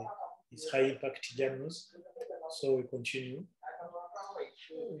these high impact journals. So we continue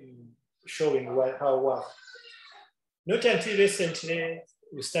showing how work. Not until recently,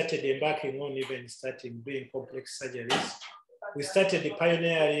 we started embarking on even starting doing complex surgeries. We started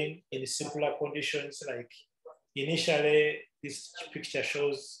pioneering in simpler conditions, like initially, this picture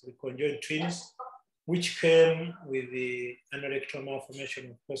shows the conjoined twins, which came with the aneurysmal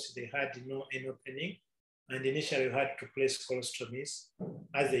malformation. Of course, they had no end opening, and initially we had to place colostomies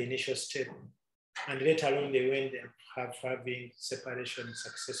as the initial step. And later on, they went and having separation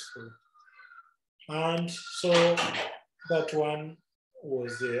successfully. And so that one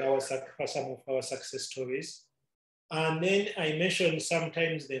was some of our success stories. And then I mentioned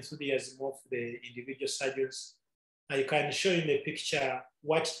sometimes the enthusiasm of the individual surgeons. I can show in the picture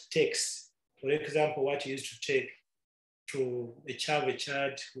what it takes, for example, what it used to take to a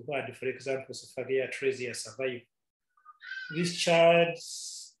child who had, for example, esophageal atresia survive. These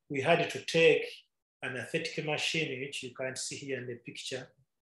childs, we had to take an aesthetic machine, which you can see here in the picture.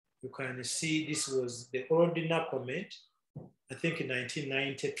 You can see this was the old Nacomet, I think in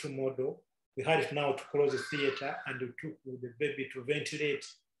 1992 model. We had it now to close the theater, and we took the baby to ventilate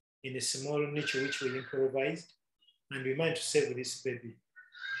in a small niche which we improvised, and we managed to save this baby.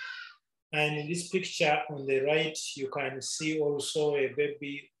 And in this picture on the right, you can see also a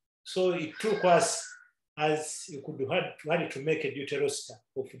baby. So it took us, as you could had to make a duty roster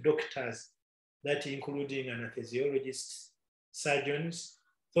of doctors, that including anesthesiologists, surgeons,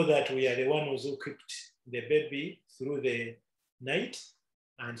 so that we are the ones who kept the baby through the night,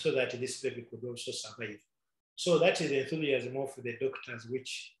 and so that this baby could also survive. So that is the enthusiasm of the doctors,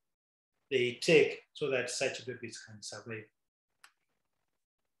 which they take so that such babies can survive.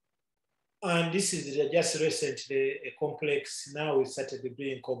 And this is just recently a complex, now we started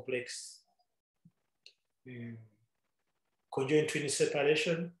doing complex conjoined twin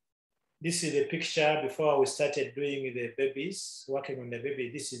separation. This is the picture before we started doing the babies, working on the baby.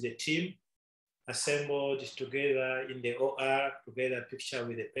 This is the team assembled together in the OR, together picture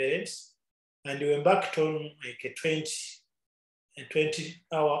with the parents. And we embarked on like a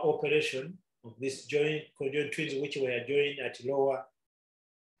 20-hour operation of this conjoined twins, which were joined at lower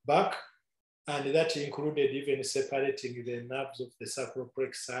back. And that included even separating the nerves of the sacral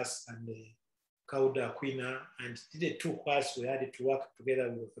plexus and the cauda equina. And it took us, we had to work together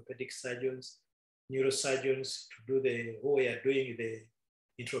with orthopedic surgeons, neurosurgeons to do who were doing the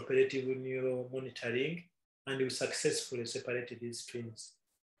intraoperative neuro monitoring, and we successfully separated these twins.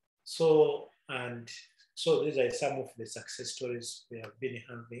 So these are some of the success stories we have been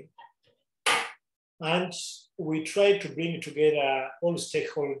having. And we try to bring together all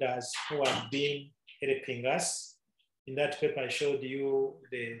stakeholders who have been helping us. In that paper, I showed you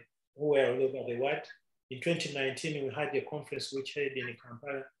who were all over the world. In 2019, we had a conference which held in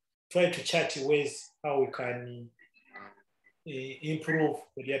Kampala, tried to chat ways how we can improve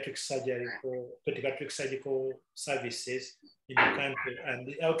pediatric surgery or pediatric surgical services in the country, and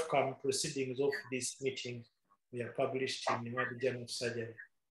the outcome proceedings of this meeting were published in the World Journal of Surgery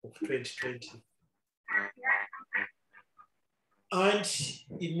of 2020. And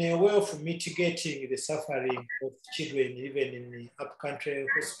in a way of mitigating the suffering of children, even in the upcountry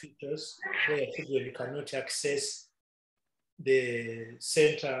hospitals, where children cannot access the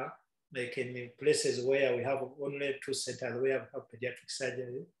center, like in places where we have only 2 centers where we have pediatric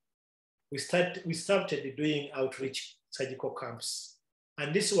surgery, we started doing outreach surgical camps.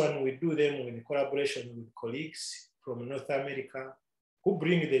 And this one, we do them in collaboration with colleagues from North America who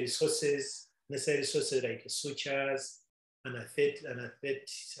bring the resources, necessary resources like sutures, anesthetic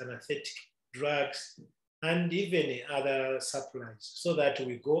drugs, and even other supplies, so that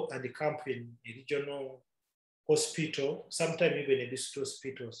we go and camp in a regional hospital, sometimes even in district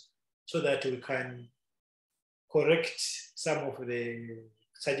hospitals, so that we can correct some of the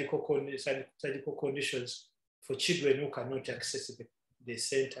surgical conditions for children who cannot access the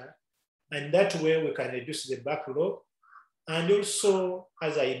center. And that way we can reduce the backlog. And also,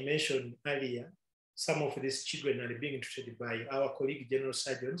 as I mentioned earlier, some of these children are being treated by our colleague general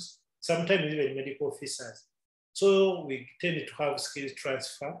surgeons, sometimes even medical officers. So we tend to have skills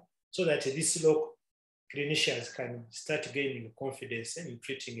transfer so that these local clinicians can start gaining confidence in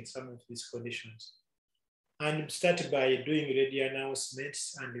treating some of these conditions. And start by doing radio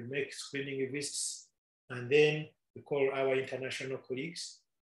announcements and make screening visits. And then we call our international colleagues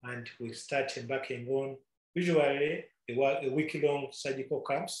and we start embarking on usually a week-long surgical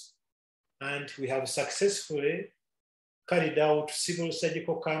camps. And we have successfully carried out several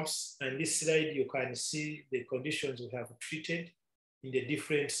surgical camps. And this slide, you can see the conditions we have treated in the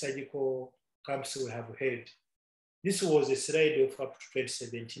different surgical camps we have held. This was a slide of up to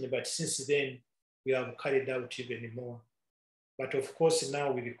 2017, but since then, we have carried out even more. But of course,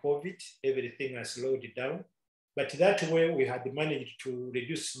 now with the COVID, everything has slowed down. But that way, we had managed to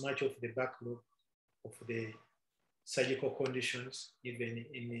reduce much of the backlog of the surgical conditions, even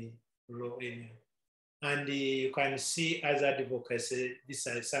in the rural area. And you can see as advocacy, these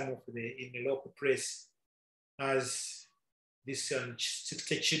are some of in the local press, as these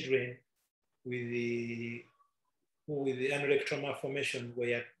 60 children with the aneurysmal malformation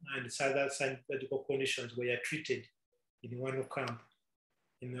and other surgical conditions were treated in one camp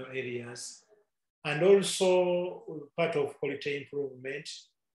in the areas. And also part of quality improvement,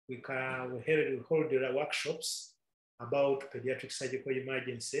 we hold workshops about pediatric surgical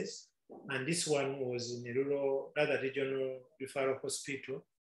emergencies. And this one was in a rather regional referral hospital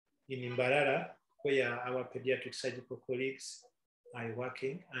in Mbarara, where our pediatric surgical colleagues are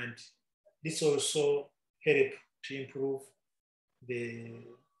working. And this also helped to improve the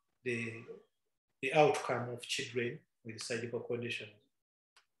outcome of children with surgical conditions.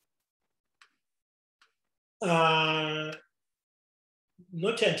 Not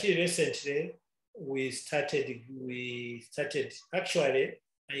until recently, we started, actually,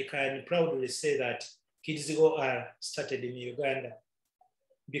 I can proudly say that Kids OR started in Uganda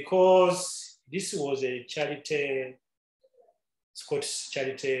because this was a charity, Scottish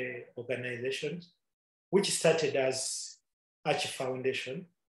charity organization, which started as Arch Foundation.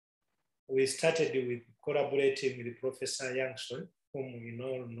 We started with collaborating with Professor Youngson, whom you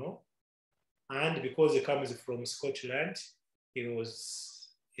all know. And because he comes from Scotland, he was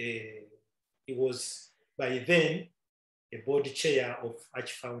by then a board chair of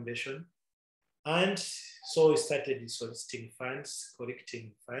Arch Foundation. And so he started soliciting funds,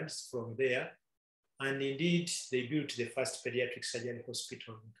 collecting funds from there. And indeed, they built the first pediatric surgery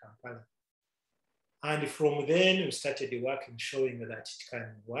hospital in Kampala. And from then, we started working, showing that it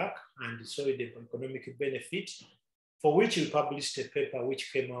can work and saw the economic benefit, for which we published a paper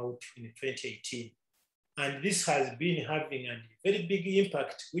which came out in 2018. And this has been having a very big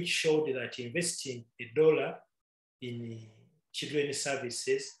impact, which showed that investing $1 in children's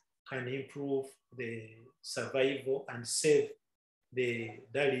services can improve the survival and save the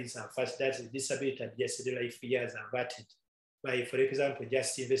DALYs and first disability adjusted life years averted by, for example,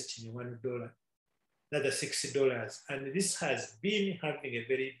 just investing in $1, another $60. And this has been having a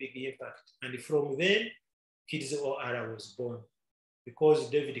very big impact. And from then, Kids OR was born. because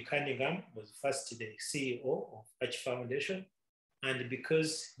David Cunningham was first the CEO of Arch Foundation, and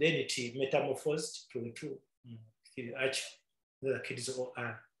because then it metamorphosed to Arch, the Kids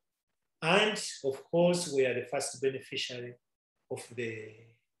OR. And of course, we are the first beneficiary of the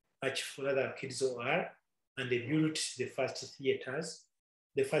Arch for Kids OR, and they built the first theaters,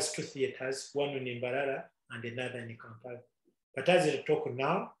 the first two theaters, one in Mbarara and another in Kampala. But as I talk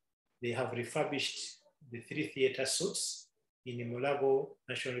now, they have refurbished the 3 theater suites in Mulago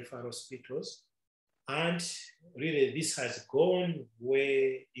National Referral Hospitals. And really, this has gone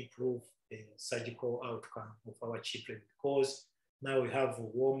way improve the surgical outcome of our children, because now we have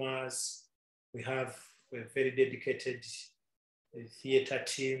warmers, we have very dedicated theater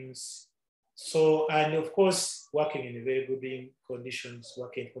teams. So, and of course, working in very good conditions,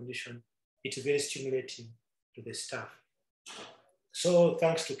 working condition, it's very stimulating to the staff. So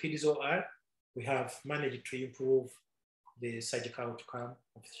thanks to Kids OR, we have managed to improve the surgical outcome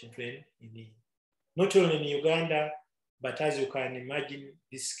of children not only in Uganda, but as you can imagine,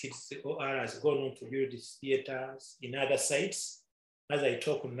 this Kids OR has gone on to build these theaters in other sites. As I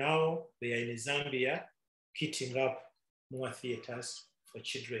talk now, they are in Zambia, kitting up more theaters for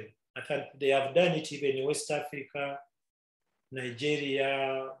children. I think they have done it even in West Africa,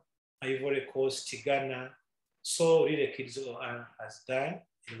 Nigeria, Ivory Coast, Ghana. So really Kids OR has done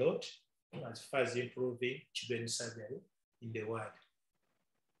a lot as far as improving children's surgery in the world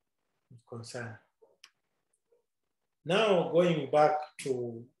concerned. Now going back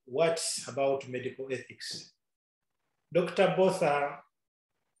to what about medical ethics. Dr. Botha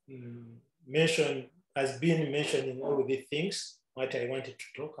has been mentioning all the things what I wanted to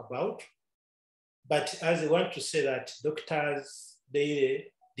talk about. But as I want to say that doctors,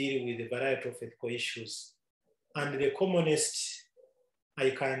 they deal with a variety of ethical issues. And the commonest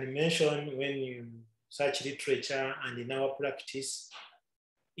I can mention when you search literature and in our practice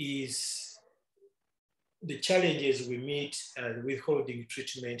is the challenges we meet withholding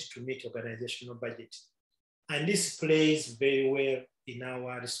treatment to meet organizational budget. And this plays very well in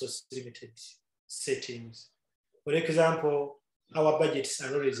our resource limited settings. For example, our budgets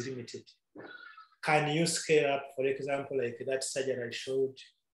are always limited. Can you scale up, for example, like that surgery I showed,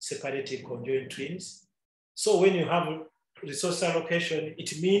 separating conjoined twins? So when you have resource allocation,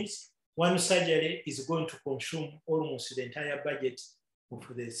 it means one surgery is going to consume almost the entire budget of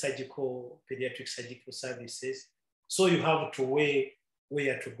the pediatric surgical services. So you have to weigh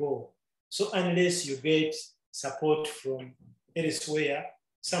where to go. So unless you get support from elsewhere,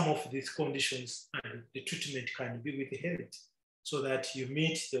 some of these conditions and the treatment can be withheld so that you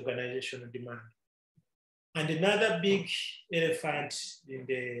meet the organizational demand. And another big elephant in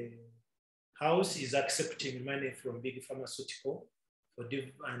the house is accepting money from big pharmaceutical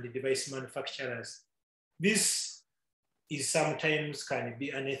and device manufacturers. This is sometimes can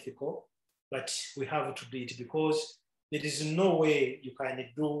be unethical, but we have to do it because there is no way you can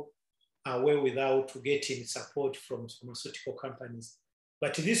do away without getting support from pharmaceutical companies.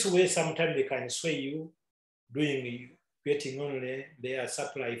 But this way, sometimes they can sway you getting only their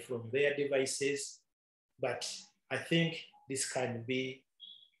supply from their devices. But I think this cannot be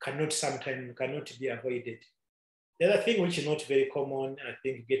avoided. The other thing which is not very common, I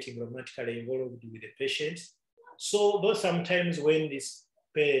think, getting romantically involved with the patients. So though sometimes when these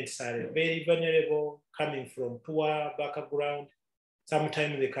parents are very vulnerable, coming from poor background,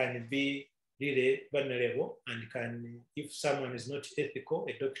 sometimes they can be really vulnerable and if someone is not ethical,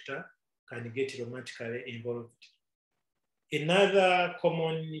 a doctor can get romantically involved. Another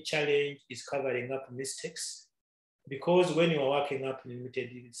common challenge is covering up mistakes, because when you are working up in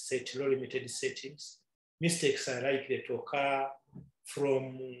low-limited settings, mistakes are likely to occur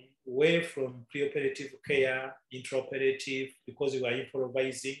from preoperative care, intraoperative, because you are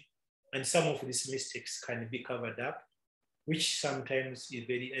improvising, and some of these mistakes can be covered up, which sometimes is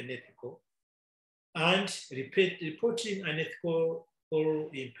very unethical. And reporting unethical or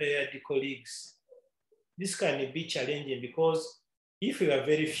impaired colleagues. This can be challenging because if you are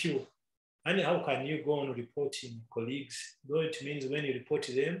very few, and how can you go on reporting colleagues? Though it means when you report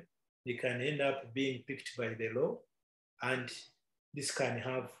them, they can end up being picked by the law, and this can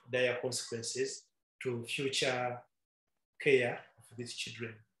have dire consequences to future care of these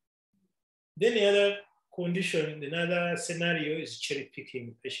children. Then another scenario is cherry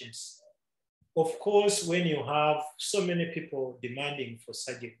picking patients. Of course, when you have so many people demanding for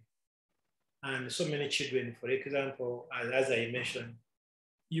surgery and so many children, for example, as I mentioned,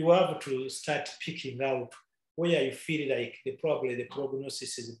 you have to start picking out where you feel like probably the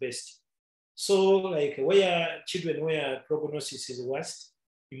prognosis is best. So like where prognosis is worst,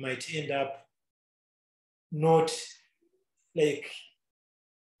 you might end up not like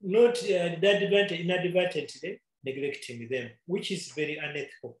not inadvertently neglecting them, which is very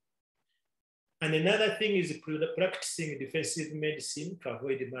unethical. And another thing is practicing defensive medicine to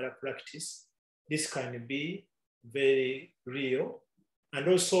avoid malpractice. This can be very real, and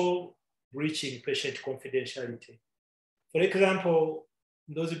also breaching patient confidentiality. For example,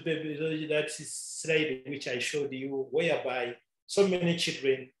 that slide which I showed you, whereby so many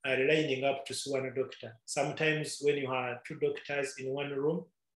children are lining up to see one doctor. Sometimes when you have two doctors in one room,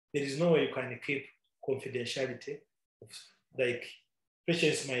 there is no way you can keep confidentiality. Like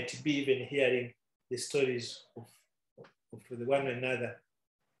patients might be even hearing the stories of one another.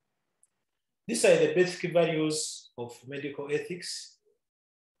 These are the basic values of medical ethics,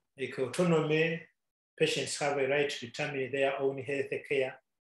 like autonomy. Patients have a right to determine their own health care.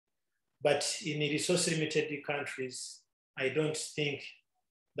 But in resource-limited countries, I don't think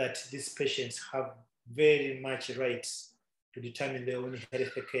that these patients have very much rights to determine their own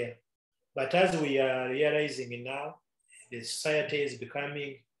health care. But as we are realizing now, the society is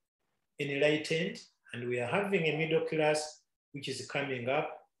becoming enlightened, and we are having a middle class which is coming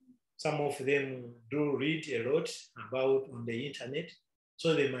up. Some of them do read a lot about on the internet,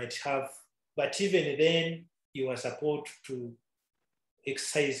 so they might have, but even then you are supposed to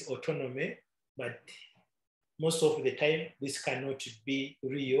exercise autonomy, but most of the time this cannot be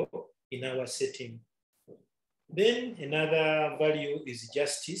real in our setting. Then another value is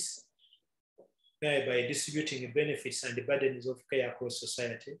justice, by distributing benefits and the burdens of care across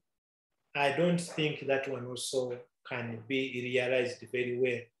society. I don't think that one also can be realized very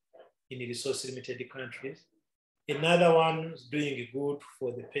well in resource-limited countries. Another one is doing good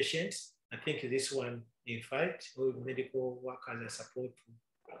for the patients. I think this one, in fact, all medical workers are supposed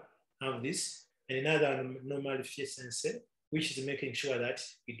to have this. And another, normal efficiency, which is making sure that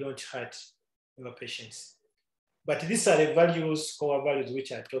we don't hurt our patients. But these are the values, core values,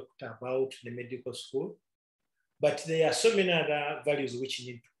 which I talked about in the medical school. But there are so many other values which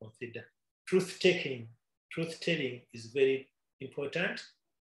you need to consider. Truth-telling is very important.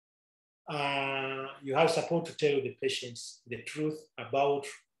 You have support to tell the patients the truth about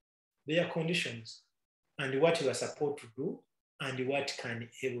their conditions and what you are supposed to do and what can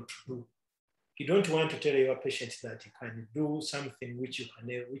be able to do. You don't want to tell your patients that you can do something which you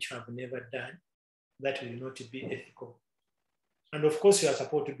have never done. That will not be ethical. And of course, you are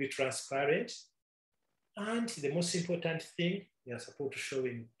supposed to be transparent. And the most important thing, you are supposed to show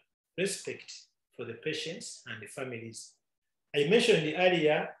respect for the patients and the families. I mentioned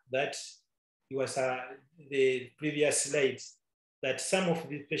earlier that it was the previous slides that some of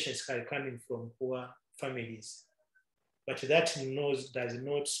these patients are coming from poor families, but that does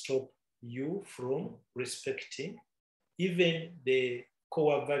not stop you from respecting even the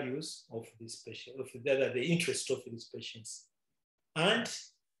core values of this patient, the interest of these patients, and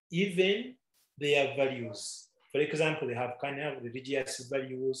even their values. For example, they can have religious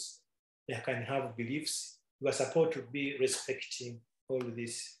values, they can have beliefs. You are supposed to be respecting all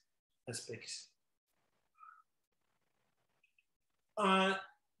these aspects.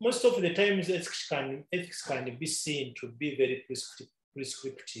 Most of the times, ethics can be seen to be very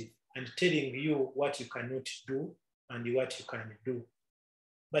prescriptive and telling you what you cannot do and what you can do.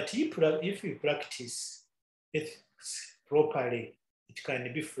 But if you practice ethics properly, it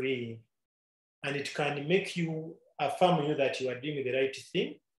can be freeing, and it can make you affirm you that you are doing the right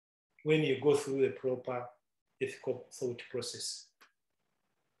thing when you go through the proper ethical thought process.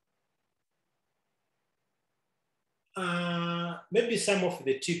 Maybe some of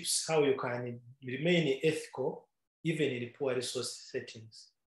the tips how you can remain ethical even in poor resource settings.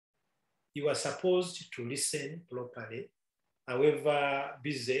 You are supposed to listen properly, however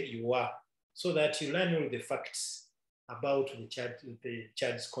busy you are, so that you learn all the facts about the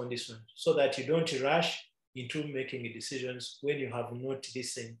child's condition, so that you don't rush into making decisions when you have not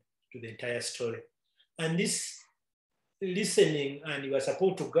listened to the entire story. And this listening, and you are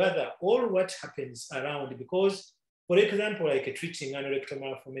supposed to gather all what happens around, because, for example, like treating anorectal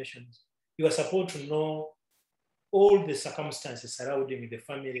malformations, you are supposed to know all the circumstances surrounding the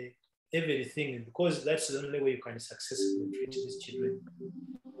family, everything, because that's the only way you can successfully treat these children.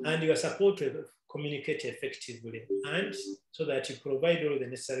 And you are supposed to communicate effectively, and so that you provide all the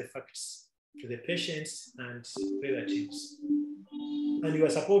necessary facts to the patients and relatives. And you are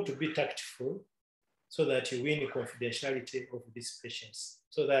supposed to be tactful so that you win the confidentiality of these patients.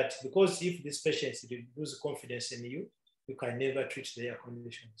 So that, because if these patients lose confidence in you, you can never treat their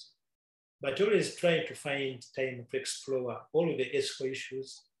conditions. But always try to find time to explore all of the ethical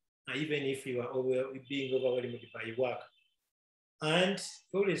issues, even if you are being overwhelmed by work. And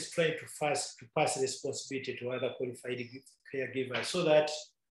always try to pass responsibility to other qualified caregivers, so that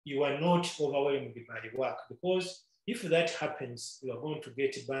you are not overwhelmed by work, because if that happens, you are going to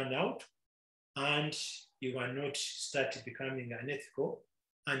get burnout and you will not start becoming unethical,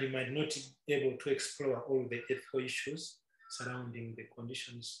 and you might not be able to explore all the ethical issues surrounding the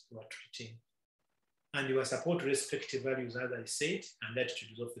conditions you are treating. And you are supposed to respect values, as I said, and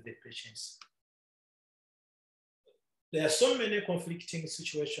attitudes of the patients. There are so many conflicting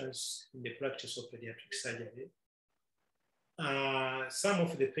situations in the practice of pediatric surgery. Some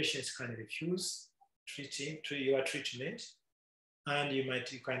of the patients can refuse your treatment, and you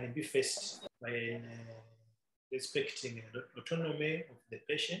can be faced by respecting the autonomy of the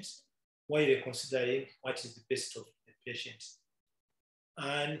patients while you're considering what is the best of the patient.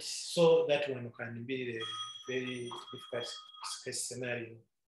 And so that one can be a very difficult case scenario.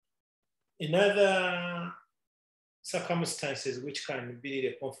 In other circumstances which can be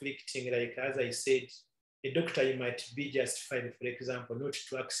the conflicting, like as I said, a doctor, you might be justified, for example, not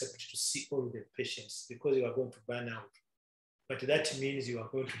to accept to see all the patients because you are going to burn out. But that means you are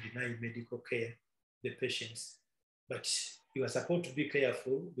going to deny medical care to the patients. But you are supposed to be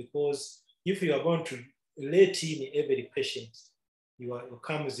careful, because if you are going to let in every patient who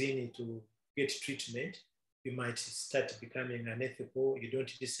comes in to get treatment, you might start becoming unethical. You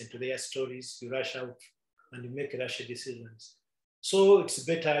don't listen to their stories, you rush out and you make rash decisions. So it's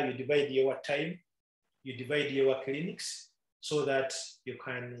better you divide your time, you divide your clinics so that you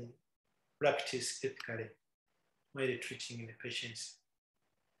can practice ethically while treating the patients.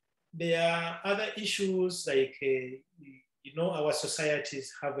 There are other issues like, our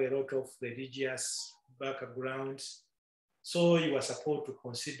societies have a lot of religious backgrounds. So you are supposed to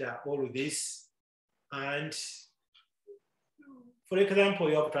consider all of this. And for example,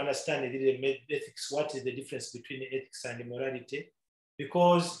 you have to understand the ethics, what is the difference between ethics and morality?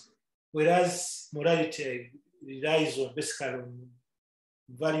 Because whereas morality relies on basically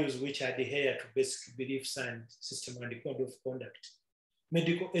values which are adhere to basic beliefs and system and code of conduct,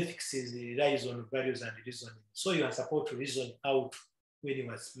 medical ethics relies on values and reasoning. So you are supposed to reason out when you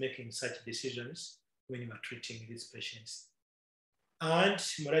are making such decisions, when you are treating these patients. And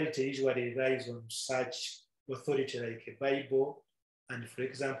morality usually relies on such authority like a Bible and, for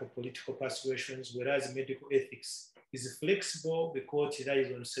example, political persuasions, whereas medical ethics is flexible because it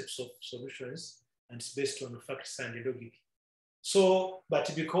relies on sets of solutions and it's based on facts and logic. So,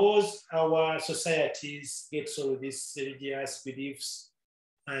 but because our societies get all these religious beliefs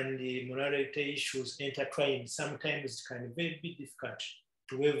and the morality issues intertwined, sometimes it can be very difficult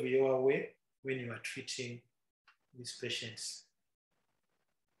to wave your way when you are treating these patients.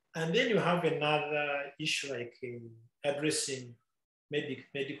 And then you have another issue like addressing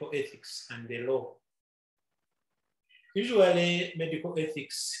medical ethics and the law. Usually medical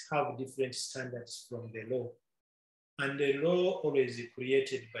ethics have different standards from the law. And the law always is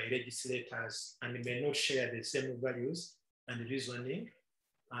created by legislators and may not share the same values and reasoning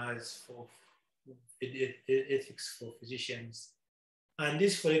as for ethics for physicians. And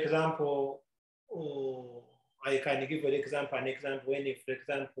this, for example, I can give an example when, for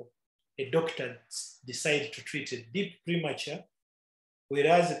example, a doctor decides to treat a deep premature,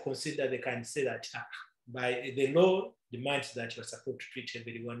 whereas they can say that by the law demands that you're supposed to treat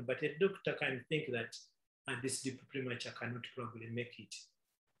everyone, but a doctor can think that this deep premature cannot probably make it.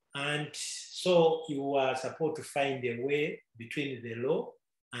 And so you are supposed to find a way between the law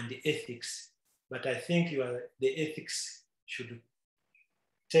and the ethics. But I think the ethics should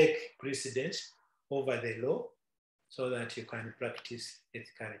take precedence over the law so that you can practice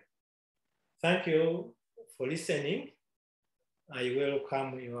ethically. Thank you for listening. I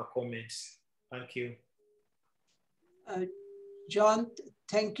welcome your comments. Thank you. John,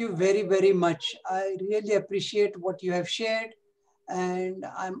 thank you very, very much. I really appreciate what you have shared, and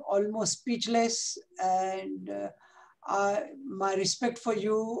I'm almost speechless, and my respect for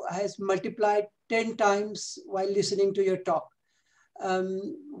you has multiplied 10 times while listening to your talk.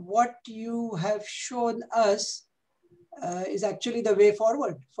 What you have shown us is actually the way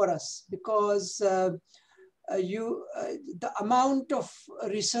forward for us, because the amount of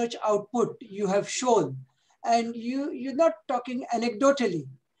research output you have shown, and you're not talking anecdotally.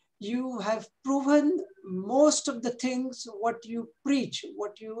 You have proven most of the things, what you preach,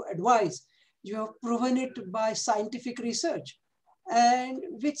 what you advise, you have proven it by scientific research. And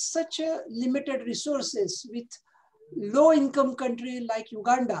with such a limited resources, with low income country like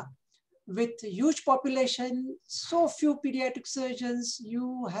Uganda, with huge population, so few pediatric surgeons,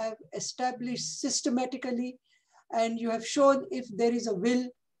 you have established systematically, and you have shown if there is a will,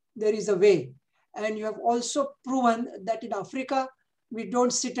 there is a way. And you have also proven that in Africa, we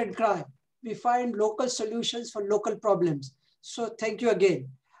don't sit and cry. We find local solutions for local problems. So thank you again.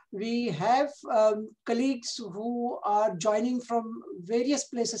 We have colleagues who are joining from various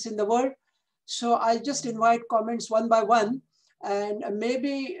places in the world. So I'll just invite comments one by one. And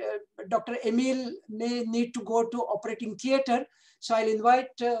maybe Dr. Emil may need to go to operating theater. So I'll invite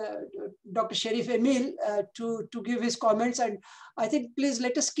Dr. Sharif Emil to give his comments. And I think please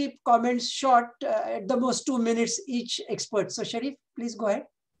let us keep comments short, at the most 2 minutes each expert. So Sharif, please go ahead.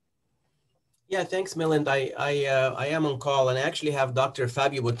 Yeah, thanks, Milind. I am on call, and I actually have Dr.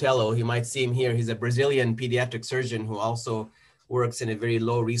 Fabio Botelho. You might see him here. He's a Brazilian pediatric surgeon who also works in a very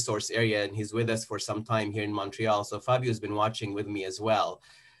low resource area, and he's with us for some time here in Montreal. So Fabio's been watching with me as well.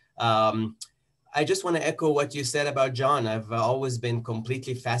 I just want to echo what you said about John. I've always been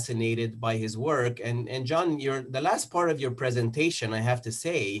completely fascinated by his work. And John, the last part of your presentation, I have to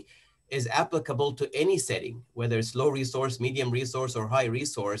say, is applicable to any setting, whether it's low resource, medium resource, or high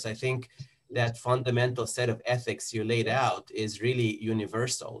resource. I think that fundamental set of ethics you laid out is really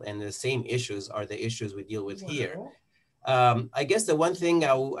universal, and the same issues are the issues we deal with here. I guess the one thing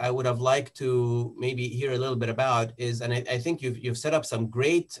I would have liked to maybe hear a little bit about is, and I think you've set up some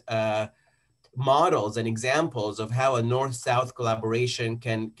great models and examples of how a North-South collaboration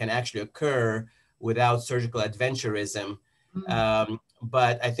can actually occur without surgical adventurism.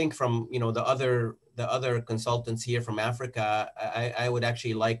 But I think from the other consultants here from Africa, I would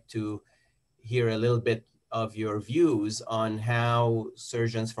actually like to hear a little bit of your views on how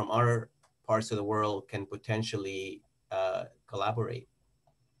surgeons from other parts of the world can potentially collaborate.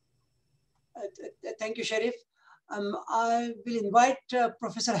 Thank you, Sharif. I will invite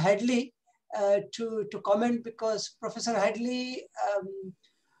Professor Hadley to comment, because Professor Hadley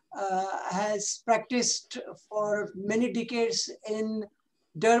has practiced for many decades in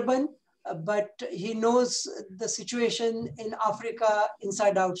Durban, but he knows the situation in Africa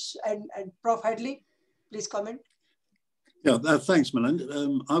inside out. And Prof. Hadley, please comment. Yeah, thanks,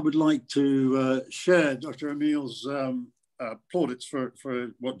 Milind. I would like to share Dr. Emil's plaudits for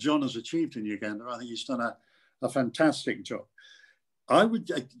what John has achieved in Uganda. I think he's done a fantastic job. I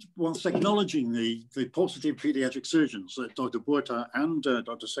would, whilst acknowledging the positive pediatric surgeons that Dr. Botha and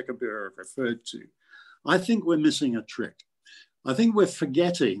Dr. Sekabira have referred to, I think we're missing a trick. I think we're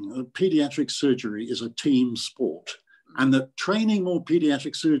forgetting that pediatric surgery is a team sport, and that training more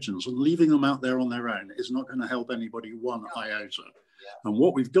pediatric surgeons and leaving them out there on their own is not going to help anybody one iota. And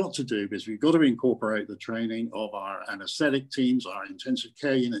what we've got to do is we've got to incorporate the training of our anesthetic teams, our intensive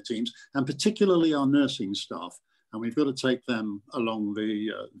care unit teams, and particularly our nursing staff. And we've got to take them along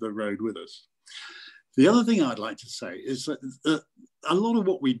the road with us. The other thing I'd like to say is that a lot of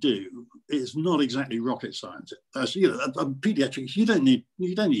what we do is not exactly rocket science. As you know, pediatrics, you don't need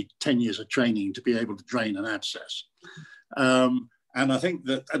 10 years of training to be able to drain an abscess. And I think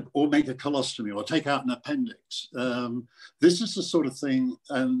that, or make a colostomy, or take out an appendix. This is the sort of thing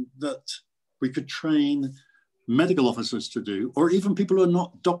that we could train medical officers to do, or even people who are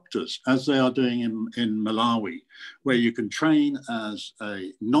not doctors, as they are doing in Malawi, where you can train as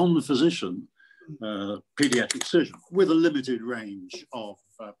a non-physician pediatric surgeon with a limited range of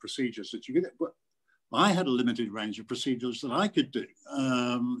procedures that you could. But I had a limited range of procedures that I could do.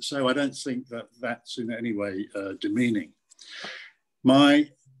 So I don't think that that's in any way demeaning. My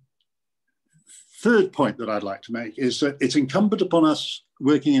third point that I'd like to make is that it's incumbent upon us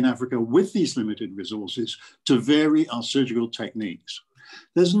working in Africa with these limited resources to vary our surgical techniques.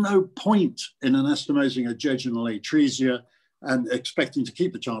 There's no point in anastomosing a jejunal atresia and expecting to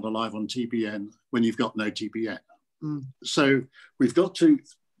keep the child alive on TPN when you've got no TPN. So we've got to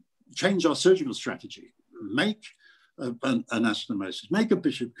change our surgical strategy, make an anastomosis, make a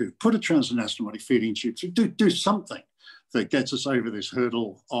bishop coup, put a transanastomotic feeding tube, do something that gets us over this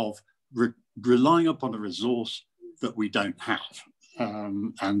hurdle of relying upon a resource that we don't have.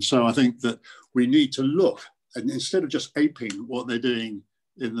 And so I think that we need to look, and instead of just aping what they're doing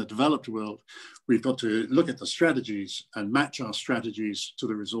in the developed world, we've got to look at the strategies and match our strategies to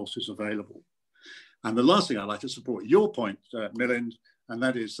the resources available. And the last thing I'd like to support your point, Milind, and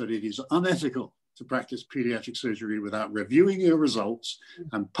that is that it is unethical to practice pediatric surgery without reviewing your results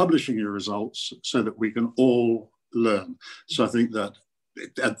and publishing your results so that we can all learn. So I think that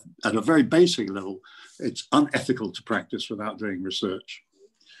at a very basic level, it's unethical to practice without doing research.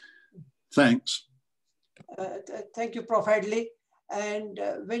 Thanks. Thank you, Prof. Hadley. And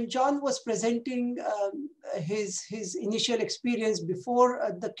when John was presenting his initial experience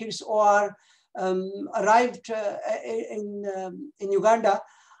before the kids OR arrived in Uganda,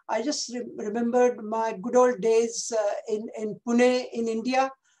 I just remembered my good old days in Pune in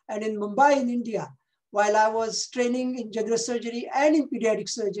India and in Mumbai in India, while I was training in general surgery and in pediatric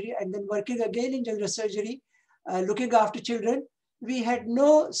surgery, and then working again in general surgery, looking after children. we had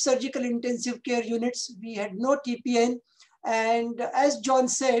no surgical intensive care units, we had no TPN. And as John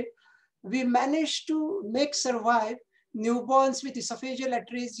said, we managed to make survive newborns with esophageal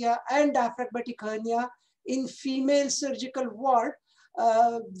atresia and diaphragmatic hernia in female surgical ward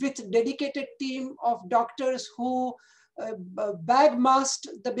with dedicated team of doctors who bag masked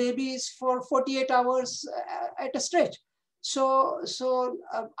the babies for 48 hours at a stretch. So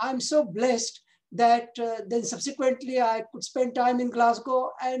I'm so blessed that then subsequently I could spend time in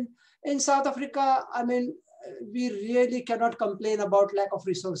Glasgow and in South Africa. I mean, we really cannot complain about lack of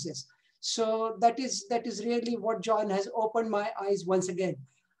resources. So that is really what John has opened my eyes once again.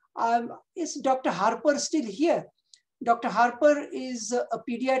 Is Dr. Harper still here? Dr. Harper is a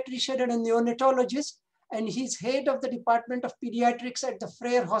pediatrician and a neonatologist, and he's head of the Department of Pediatrics at the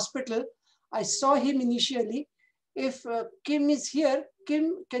Frere Hospital. I saw him initially. If Kim is here,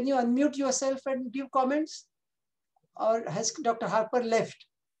 Kim, can you unmute yourself and give comments? Or has Dr. Harper left?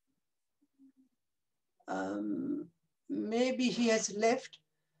 Maybe he has left.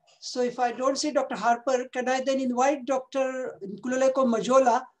 So if I don't see Dr. Harper, can I then invite Dr. Nkululeko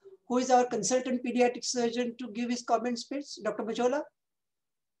Majola, who is our consultant pediatric surgeon, to give his comments, please? Dr. Majola?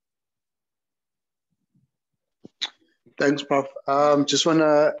 Thanks, Prof. Just want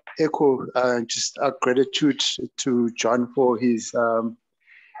to echo just our gratitude to John for his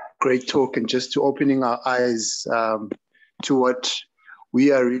great talk and just to opening our eyes to what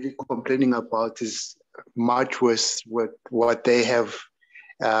we are really complaining about is much worse with what they have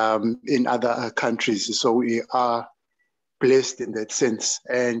in other countries. So we are blessed in that sense.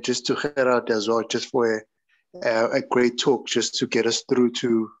 And just to hear out as well, just for a great talk, just to get us through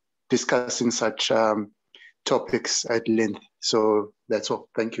to discussing such topics at length. So that's all.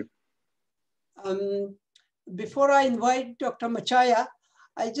 Thank you. Before I invite Dr. Machaya,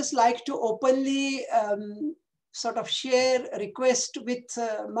 I just like to openly sort of share a request with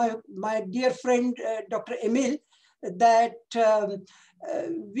my dear friend, Dr. Emil, that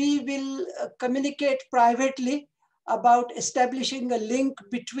we will communicate privately about establishing a link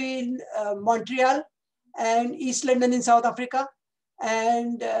between Montreal and East London in South Africa.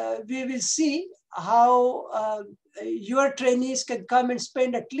 And we will see how your trainees can come and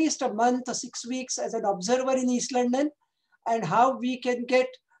spend at least a month or 6 weeks as an observer in East London, and how we can get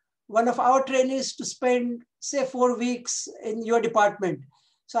one of our trainees to spend, say, 4 weeks in your department.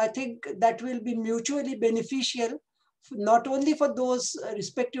 So I think that will be mutually beneficial, not only for those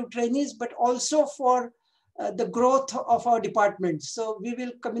respective trainees, but also for the growth of our department. So we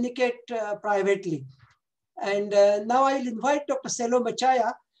will communicate privately. And now I'll invite Dr. Selo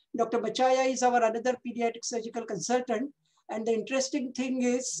Machaya. Dr. Machaya is our another pediatric surgical consultant. And the interesting thing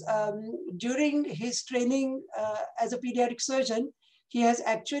is, during his training as a pediatric surgeon, he has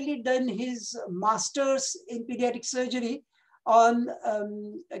actually done his master's in pediatric surgery on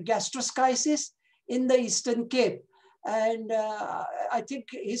gastroschisis in the Eastern Cape. And I think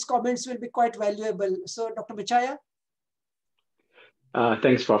his comments will be quite valuable. So Dr. Machaya.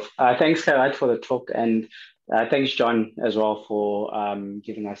 Thanks, Prof. Thanks, Gerard, for the talk. And thanks, John, as well, for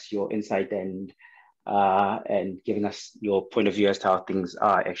giving us your insight and giving us your point of view as to how things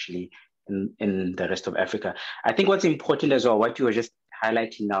are actually in the rest of Africa. I think what's important as well, what you were just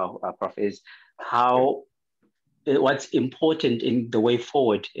highlighting now, Prof, is how what's important in the way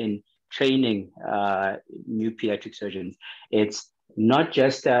forward in training new pediatric surgeons. It's not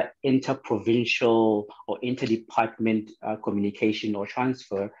just interprovincial or interdepartment communication or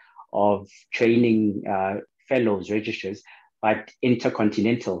transfer of training fellows, registrars, but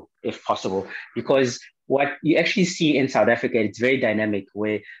intercontinental, if possible. Because what you actually see in South Africa, it's very dynamic,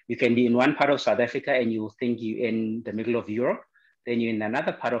 where you can be in one part of South Africa and you think you're in the middle of Europe, then you're in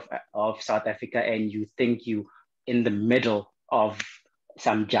another part of South Africa and you think you're in the middle of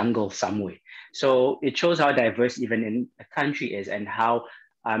some jungle somewhere. So it shows how diverse even in a country is, and how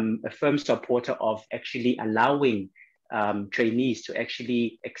a firm supporter of actually allowing trainees to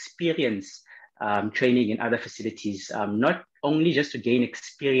actually experience training in other facilities, not only just to gain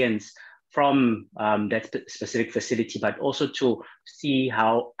experience from that specific facility, but also to see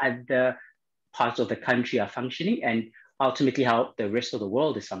how other parts of the country are functioning, and ultimately how the rest of the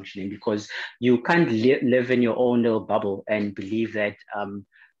world is functioning, because you can't live in your own little bubble and believe that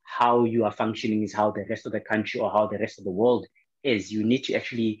how you are functioning is how the rest of the country or how the rest of the world is. You need to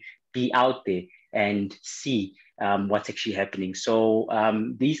actually be out there and see what's actually happening. So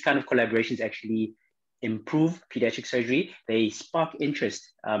these kind of collaborations actually improve pediatric surgery. They spark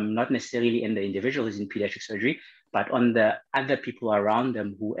interest, not necessarily in the individuals in pediatric surgery, but on the other people around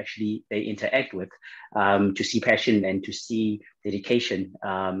them who actually they interact with, to see passion and to see dedication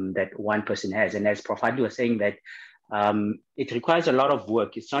that one person has. And as Prof. Adli was saying, that it requires a lot of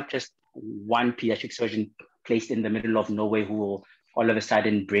work. It's not just one pediatric surgeon placed in the middle of nowhere who will all of a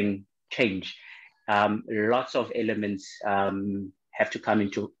sudden bring change. Lots of elements have to come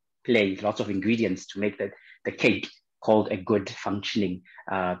into play, lots of ingredients to make the cake called a good functioning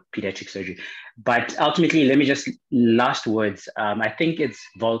pediatric surgery. But ultimately, let me just, last words, I think it's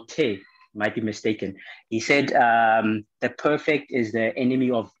Voltaire, might be mistaken. He said, the perfect is the enemy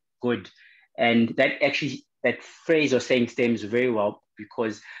of good. And that phrase or saying stems very well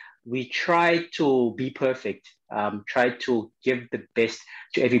because we try to be perfect, try to give the best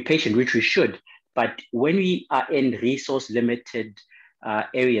to every patient, which we should. But when we are in resource limited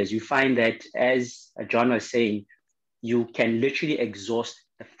areas, you find that, as John was saying, you can literally exhaust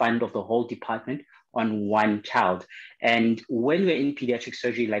the fund of the whole department on one child. And when we're in pediatric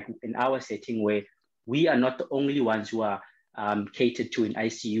surgery, like in our setting where we are not the only ones who are catered to in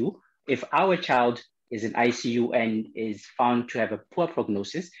ICU, if our child is in ICU and is found to have a poor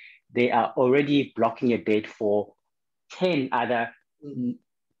prognosis, they are already blocking a bed for 10 other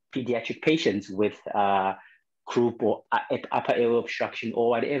pediatric patients with croup or upper airway obstruction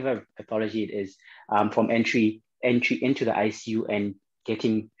or whatever pathology it is, from entry into the ICU and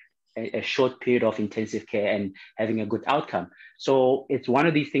getting a short period of intensive care and having a good outcome. So it's one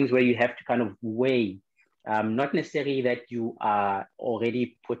of these things where you have to kind of weigh, not necessarily that you are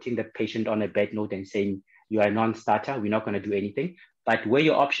already putting the patient on a bad note and saying, you are a non-starter, we're not going to do anything, but weigh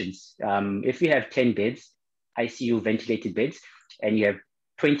your options. If you have 10 beds, ICU ventilated beds, and you have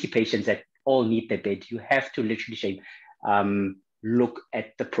 20 patients that all need the bed, you have to literally look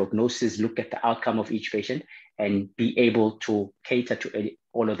at the prognosis, look at the outcome of each patient, and be able to cater to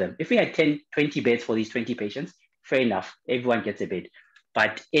all of them. If we had 10, 20 beds for these 20 patients, fair enough, everyone gets a bed.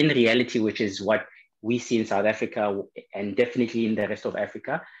 But in reality, which is what we see in South Africa and definitely in the rest of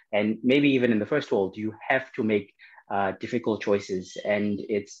Africa, and maybe even in the first world, you have to make difficult choices. And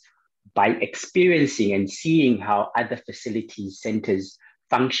it's by experiencing and seeing how other facilities, centers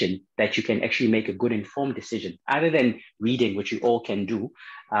function that you can actually make a good informed decision. Other than reading, which you all can do,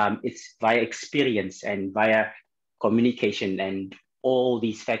 it's via experience and via communication and all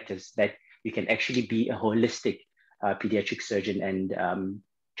these factors that you can actually be a holistic pediatric surgeon and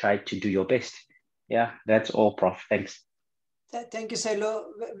try to do your best. Yeah, that's all, Prof. Thanks. Thank you, Selo.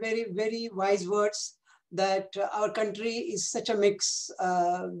 Very, very wise words, that our country is such a mix,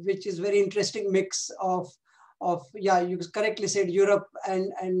 which is very interesting mix of yeah, you correctly said Europe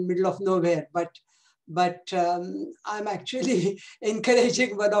and middle of nowhere. But I'm actually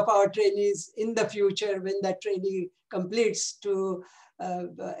encouraging one of our trainees in the future, when that trainee completes, to,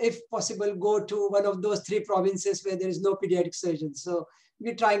 if possible, go to one of those 3 provinces where there is no pediatric surgeon. So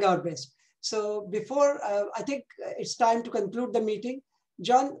we're trying our best. So before, I think it's time to conclude the meeting.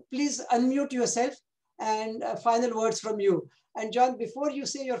 John, please unmute yourself and final words from you. And John, before you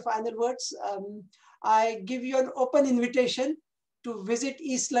say your final words, I give you an open invitation to visit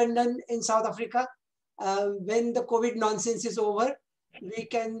East London in South Africa. When the COVID nonsense is over, we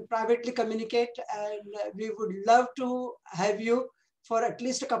can privately communicate, and we would love to have you for at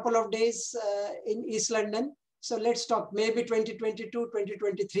least a couple of days in East London. So let's talk, maybe 2022,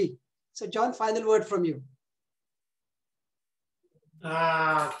 2023. So John, final word from you.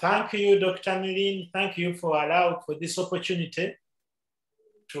 Thank you, Dr. Milin. Thank you for allowing for this opportunity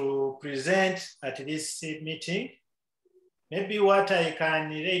to present at this meeting. Maybe what I can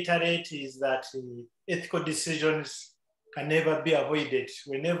reiterate is that ethical decisions can never be avoided.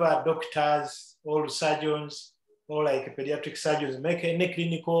 Whenever doctors or surgeons or like pediatric surgeons make any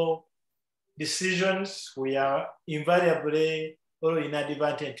clinical decisions, we are invariably or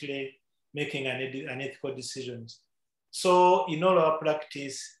inadvertently making unethical decisions. So in all our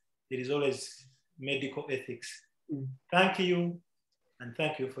practice, there is always medical ethics. Thank you, and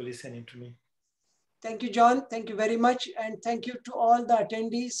thank you for listening to me. Thank you, John. Thank you very much. And thank you to all the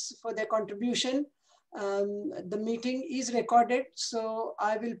attendees for their contribution. The meeting is recorded, so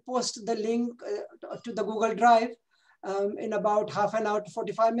I will post the link to the Google Drive in about half an hour to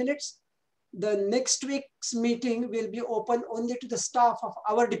 45 minutes. The next week's meeting will be open only to the staff of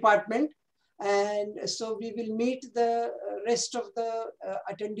our department. And so we will meet the rest of the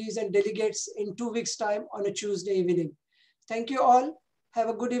attendees and delegates in 2 weeks' time on a Tuesday evening. Thank you all. Have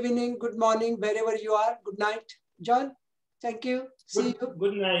a good evening, good morning, wherever you are. Good night. John, thank you. See you.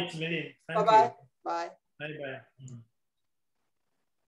 Good night, Milin. Bye-bye. Bye. Bye-bye.